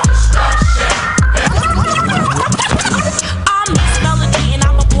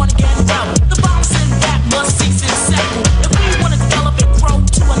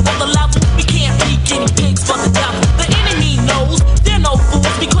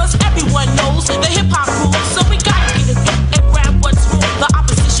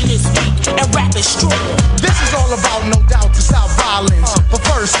 This is all about, no doubt, to stop violence. But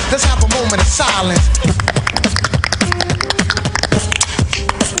first, let's have a moment of silence.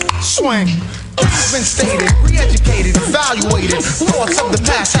 Swing. This has been stated, re-educated, evaluated. Thoughts of the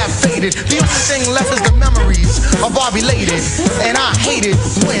past have faded. The only thing left is the memories of our belated. And I hate it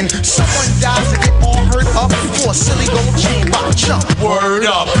when someone dies to get all hurt up for a silly gold chain by a chump. Word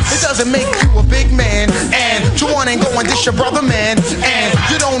up. It doesn't make you a big man. And you one ain't going dish your brother, man. And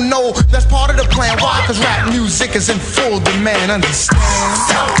you don't know that's part of the plan. Why? Cause rap music is in full demand. Understand?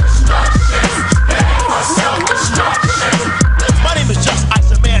 Self-destruction. Self-destruction. My name is Just Ice,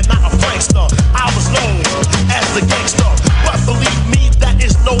 a man, not a prankster. I was known as the gangster, but believe me, that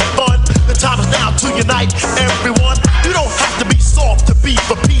is no fun. The time is now to unite everyone. You don't have to be soft to be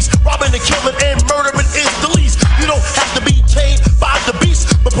for peace. Robbing and killing and murdering is the least. You don't have to be chained by the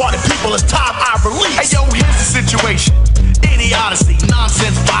beast. But party people, it's time I release. Hey yo, here's the situation. Idiocy,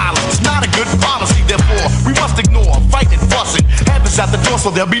 nonsense, violence, not a good policy. Therefore, we must ignore fighting, fussing. Heaven's at the door, so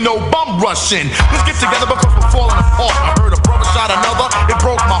there'll be no bum rushing. Let's get together because we're falling apart. I heard a brother shot another, it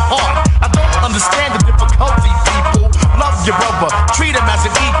broke my heart. I don't understand the difficulty, people. Love your brother, treat him as an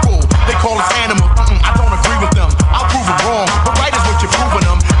equal. They call us animals, I don't agree with them. I'll prove it wrong, but right is what you're proving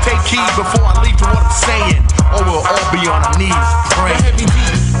them. Take heed before I leave to what I'm saying, or we'll all be on our knees praying. Heavy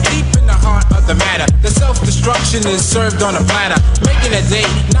deep in the heart of the matter. The self-destruction is served on a platter, making a date,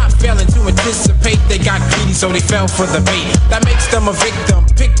 not failing to anticipate. They got greedy, so they fell for the bait. That makes them a victim,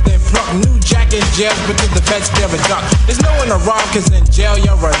 pick them, pluck. New jack in jail, but to the feds they're a duck. There's no one around, cause in jail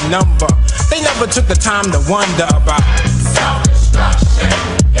you're a number. They never took the time to wonder about self-destruction.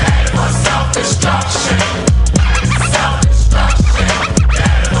 You're headed for self-destruction. Self-destruction. You're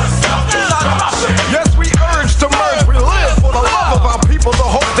headed for self-destruction. Yes, we urge to merge. We live for the love of our people, the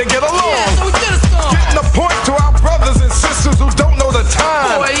hope they get along. Yeah, so we did a song. Getting the point to our brothers and sisters who don't know the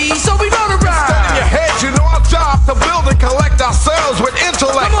time. Boy, so we know the rhyme. Instead in your head, you know our job to build and collect ourselves with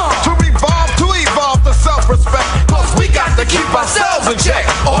intellect. To evolve to self-respect. Cause we got to keep ourselves in check,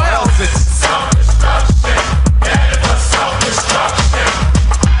 or else it's self-destruction. Headed for self-destruction.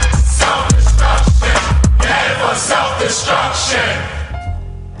 Self-destruction. Headed for self-destruction.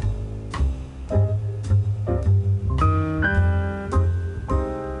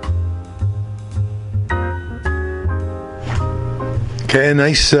 Okay, a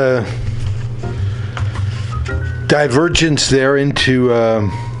nice divergence there into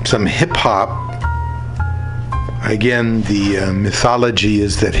some hip-hop. Again, the mythology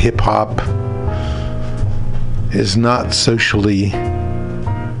is that hip-hop is not socially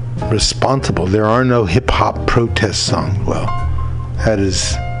responsible. There are no hip-hop protest songs. Well, that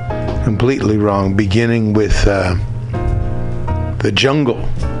is completely wrong, beginning with The Jungle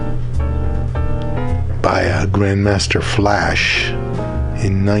by Grandmaster Flash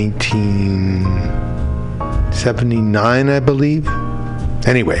in 1979, I believe.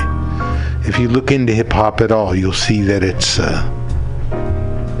 Anyway, if you look into hip-hop at all, you'll see that it's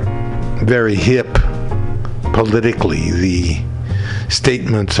very hip politically. The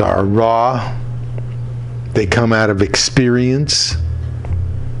statements are raw, they come out of experience,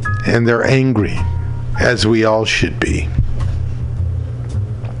 and they're angry, as we all should be.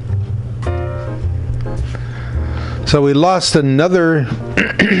 So we lost another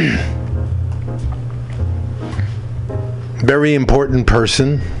very important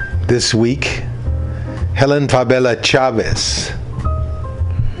person this week, Helen Fabela Chavez.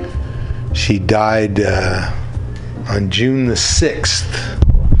 She died on June the 6th.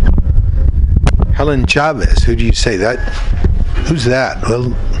 Helen Chavez, who do you say that? Who's that?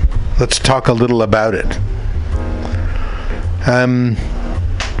 Well, let's talk a little about it.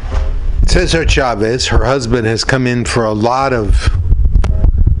 Cesar Chavez, her husband, has come in for a lot of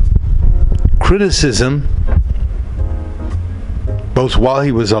criticism, both while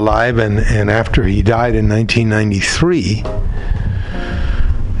he was alive and after he died in 1993.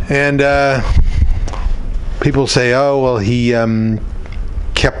 And people say, oh, well, he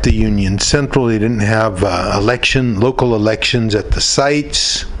kept the Union Central. He didn't have local elections at the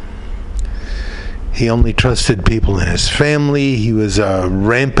sites. He only trusted people in his family. He was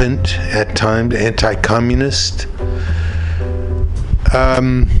rampant, at times, anti-communist.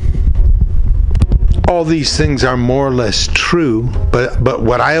 All these things are more or less true, but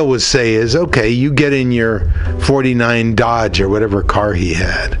what I always say is, okay, you get in your 49 Dodge or whatever car he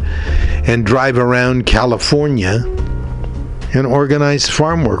had and drive around California and organize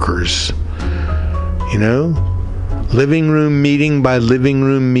farm workers, living room meeting by living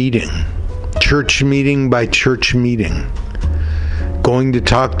room meeting, church meeting by church meeting, going to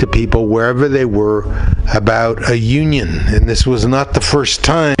talk to people wherever they were about a union. And this was not the first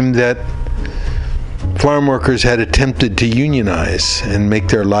time that farm workers had attempted to unionize and make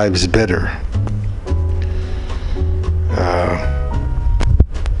their lives better.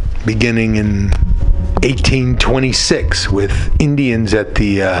 Beginning in 1826 with Indians at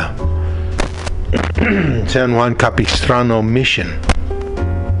the San Juan Capistrano mission,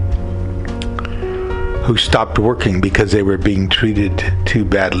 who stopped working because they were being treated too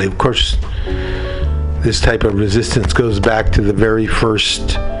badly. Of course, this type of resistance goes back to the very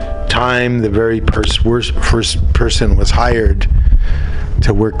first time the very first person was hired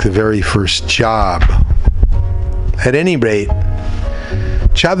to work the very first job. At any rate,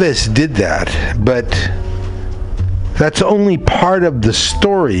 Chavez did that, but that's only part of the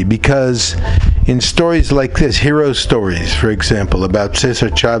story, because in stories like this, hero stories, for example, about Cesar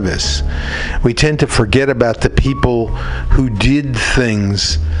Chavez, we tend to forget about the people who did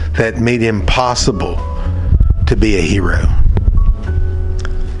things that made him possible to be a hero.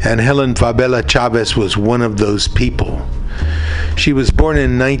 And Helen Fabela Chavez was one of those people. She was born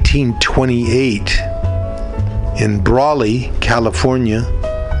in 1928 in Brawley, California.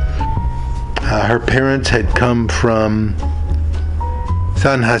 Her parents had come from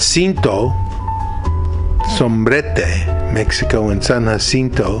San Jacinto, Sombrete, Mexico, and San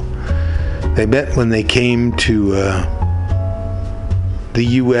Jacinto. They met when they came to the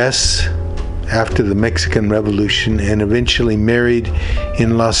U.S. after the Mexican Revolution, and eventually married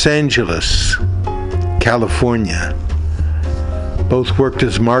in Los Angeles, California. Both worked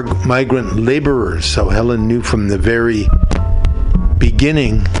as migrant laborers, so Helen knew from the very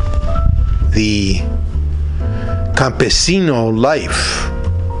beginning the campesino life.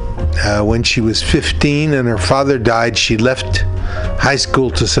 When she was 15 and her father died, she left high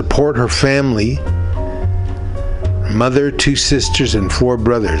school to support her family. Mother, 2 sisters, and 4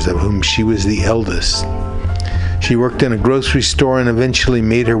 brothers, of whom she was the eldest. She worked in a grocery store and eventually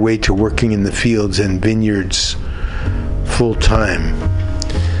made her way to working in the fields and vineyards full-time.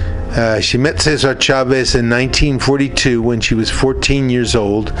 She met Cesar Chavez in 1942 when she was 14 years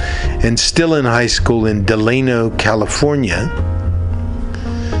old and still in high school in Delano, California.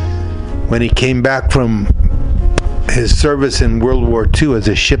 When he came back from his service in World War II as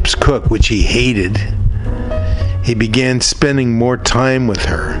a ship's cook, which he hated, he began spending more time with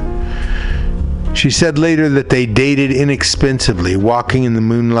her. She said later that they dated inexpensively, walking in the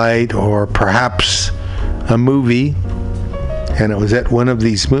moonlight or perhaps a movie. And it was at one of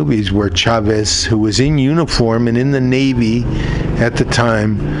these movies where Chavez, who was in uniform and in the Navy at the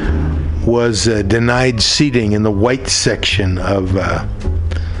time, was denied seating in the white section of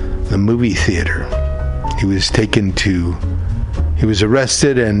the movie theater. He was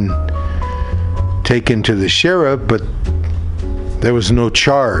arrested and taken to the sheriff, but there was no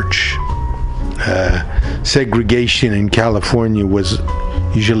charge. Segregation in California was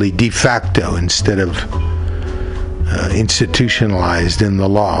usually de facto instead of institutionalized in the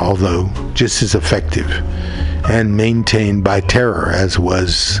law, although just as effective, and maintained by terror, as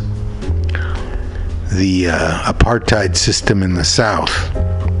was the apartheid system in the South.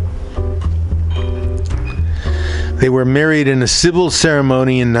 They were married in a civil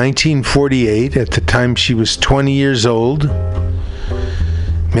ceremony in 1948. At the time, she was 20 years old.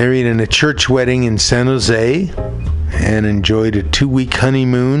 Married in a church wedding in San Jose, and enjoyed a 2-week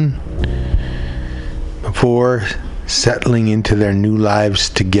honeymoon before settling into their new lives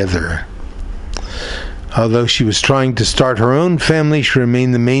together. Although she was trying to start her own family, she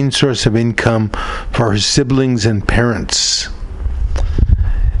remained the main source of income for her siblings and parents.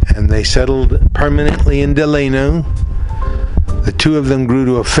 And they settled permanently in Delano. The 2 of them grew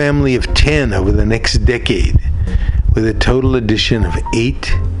to a family of 10 over the next decade, with a total addition of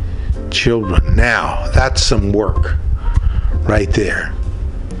 8 children. Now, that's some work right there.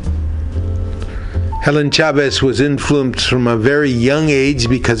 Helen Chavez was influenced from a very young age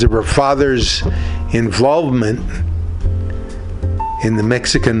because of her father's involvement in the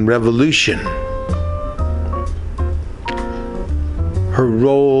Mexican Revolution. Her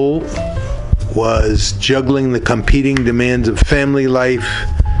role was juggling the competing demands of family life,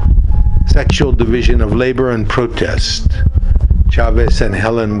 sexual division of labor, and protest. Chavez and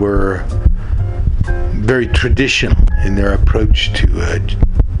Helen were very traditional in their approach to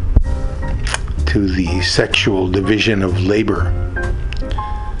the sexual division of labor.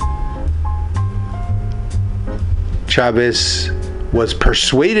 Chavez was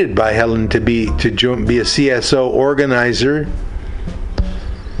persuaded by Helen to be a CSO organizer.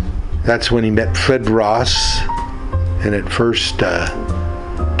 That's when he met Fred Ross, and at first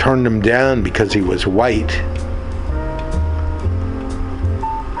turned him down because he was white.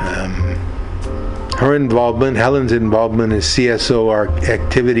 Helen's involvement in CSO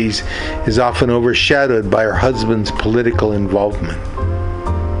activities is often overshadowed by her husband's political involvement.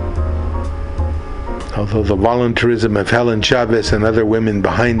 Although the volunteerism of Helen Chavez and other women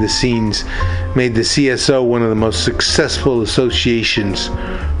behind the scenes made the CSO one of the most successful associations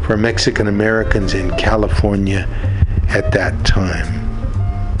for Mexican Americans in California at that time.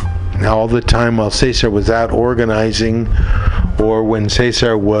 Now, all the time while Cesar was out organizing, or when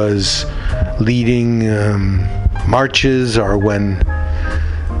Cesar was leading marches, or when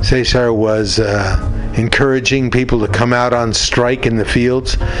Cesar was encouraging people to come out on strike in the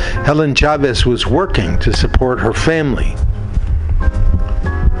fields, Helen Chavez was working to support her family.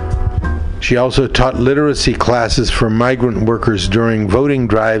 She also taught literacy classes for migrant workers during voting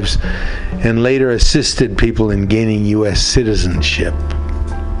drives and later assisted people in gaining U.S. citizenship.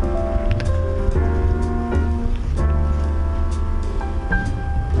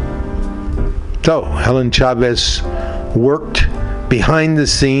 So, Helen Chavez worked behind the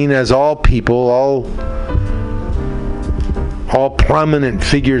scene, as all people, all prominent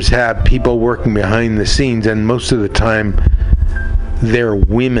figures have people working behind the scenes, and most of the time they're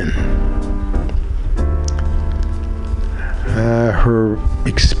women. Her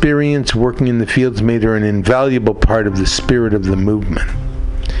experience working in the fields made her an invaluable part of the spirit of the movement.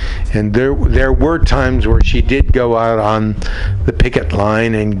 And there were times where she did go out on the picket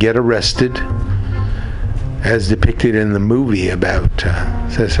line and get arrested, as depicted in the movie about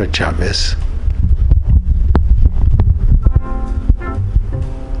Cesar Chavez.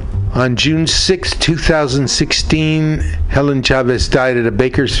 On June 6, 2016, Helen Chavez died at a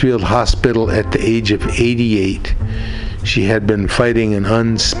Bakersfield hospital at the age of 88. She had been fighting an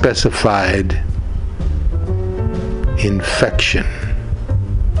unspecified infection.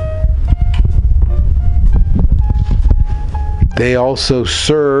 They also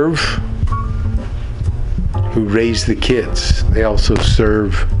serve, who raise the kids, they also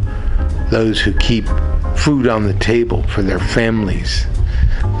serve those who keep food on the table for their families.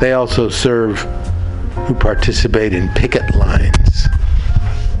 They also serve who participate in picket lines,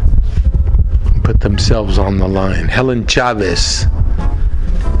 put themselves on the line. Helen Chavez,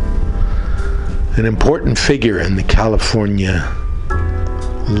 an important figure in the California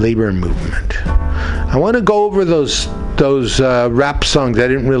labor movement. I want to go over those rap songs. I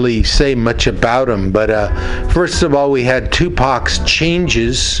didn't really say much about them, but first of all, we had Tupac's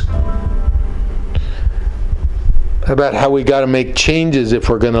Changes, about how we got to make changes if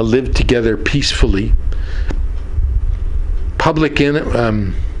we're going to live together peacefully.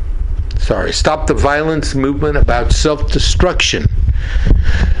 Stop the Violence movement, about self-destruction.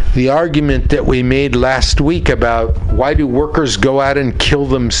 The argument that we made last week about why do workers go out and kill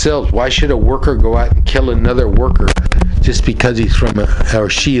themselves? Why should a worker go out and kill another worker just because he's or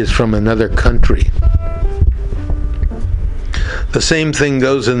she is from another country? The same thing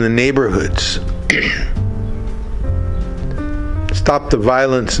goes in the neighborhoods. Stop the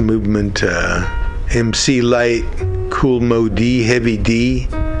Violence movement, MC Lyte, Cool Mo D, Heavy D,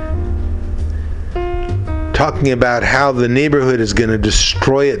 talking about how the neighborhood is going to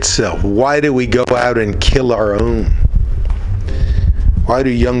destroy itself. Why do we go out and kill our own? Why do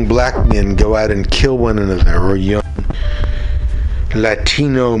young black men go out and kill one another, or young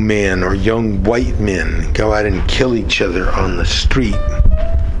Latino men or young white men go out and kill each other on the street,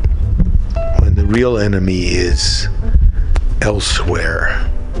 when the real enemy is elsewhere?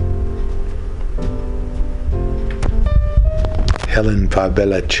 Helen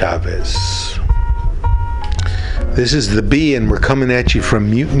Favela Chavez. This is the B, and we're coming at you from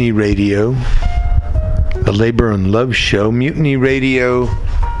Mutiny Radio, the Labor and Love Show. Mutiny Radio,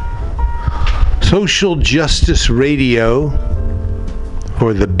 social justice radio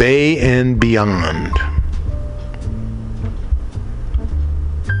or the Bay and beyond.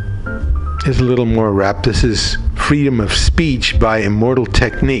 Here's a little more rap. This is Freedom of Speech by Immortal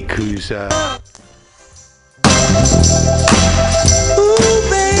Technique, who's Ooh,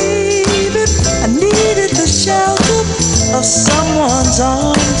 baby, I needed the shelter of someone's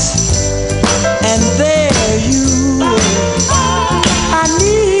arms, and there you were. I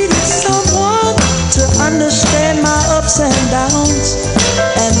needed someone to understand my ups and downs,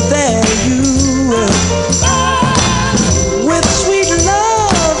 and there you were. With sweet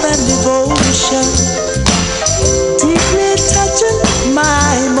love and devotion, deeply touching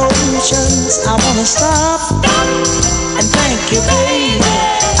my emotions. I wanna stop and thank you, baby.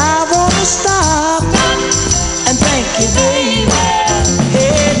 I wanna stop and thank you, baby.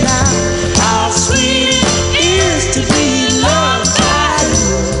 Hey now, how sweet it is to be loved by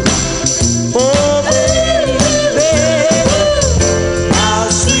you. Oh baby, how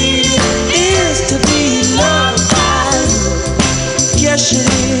sweet it is to be loved by you. Yes it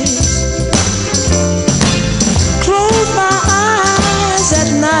is. Close my eyes at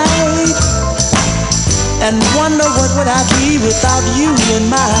night and wonder what would I be without you in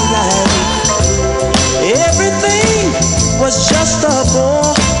my life. Everything was just a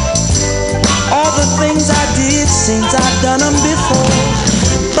bore. All the things I did seems I've done them before.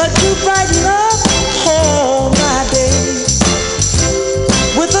 But you brighten up all my days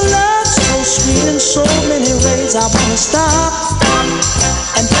with a love so sweet in so many ways. I wanna stop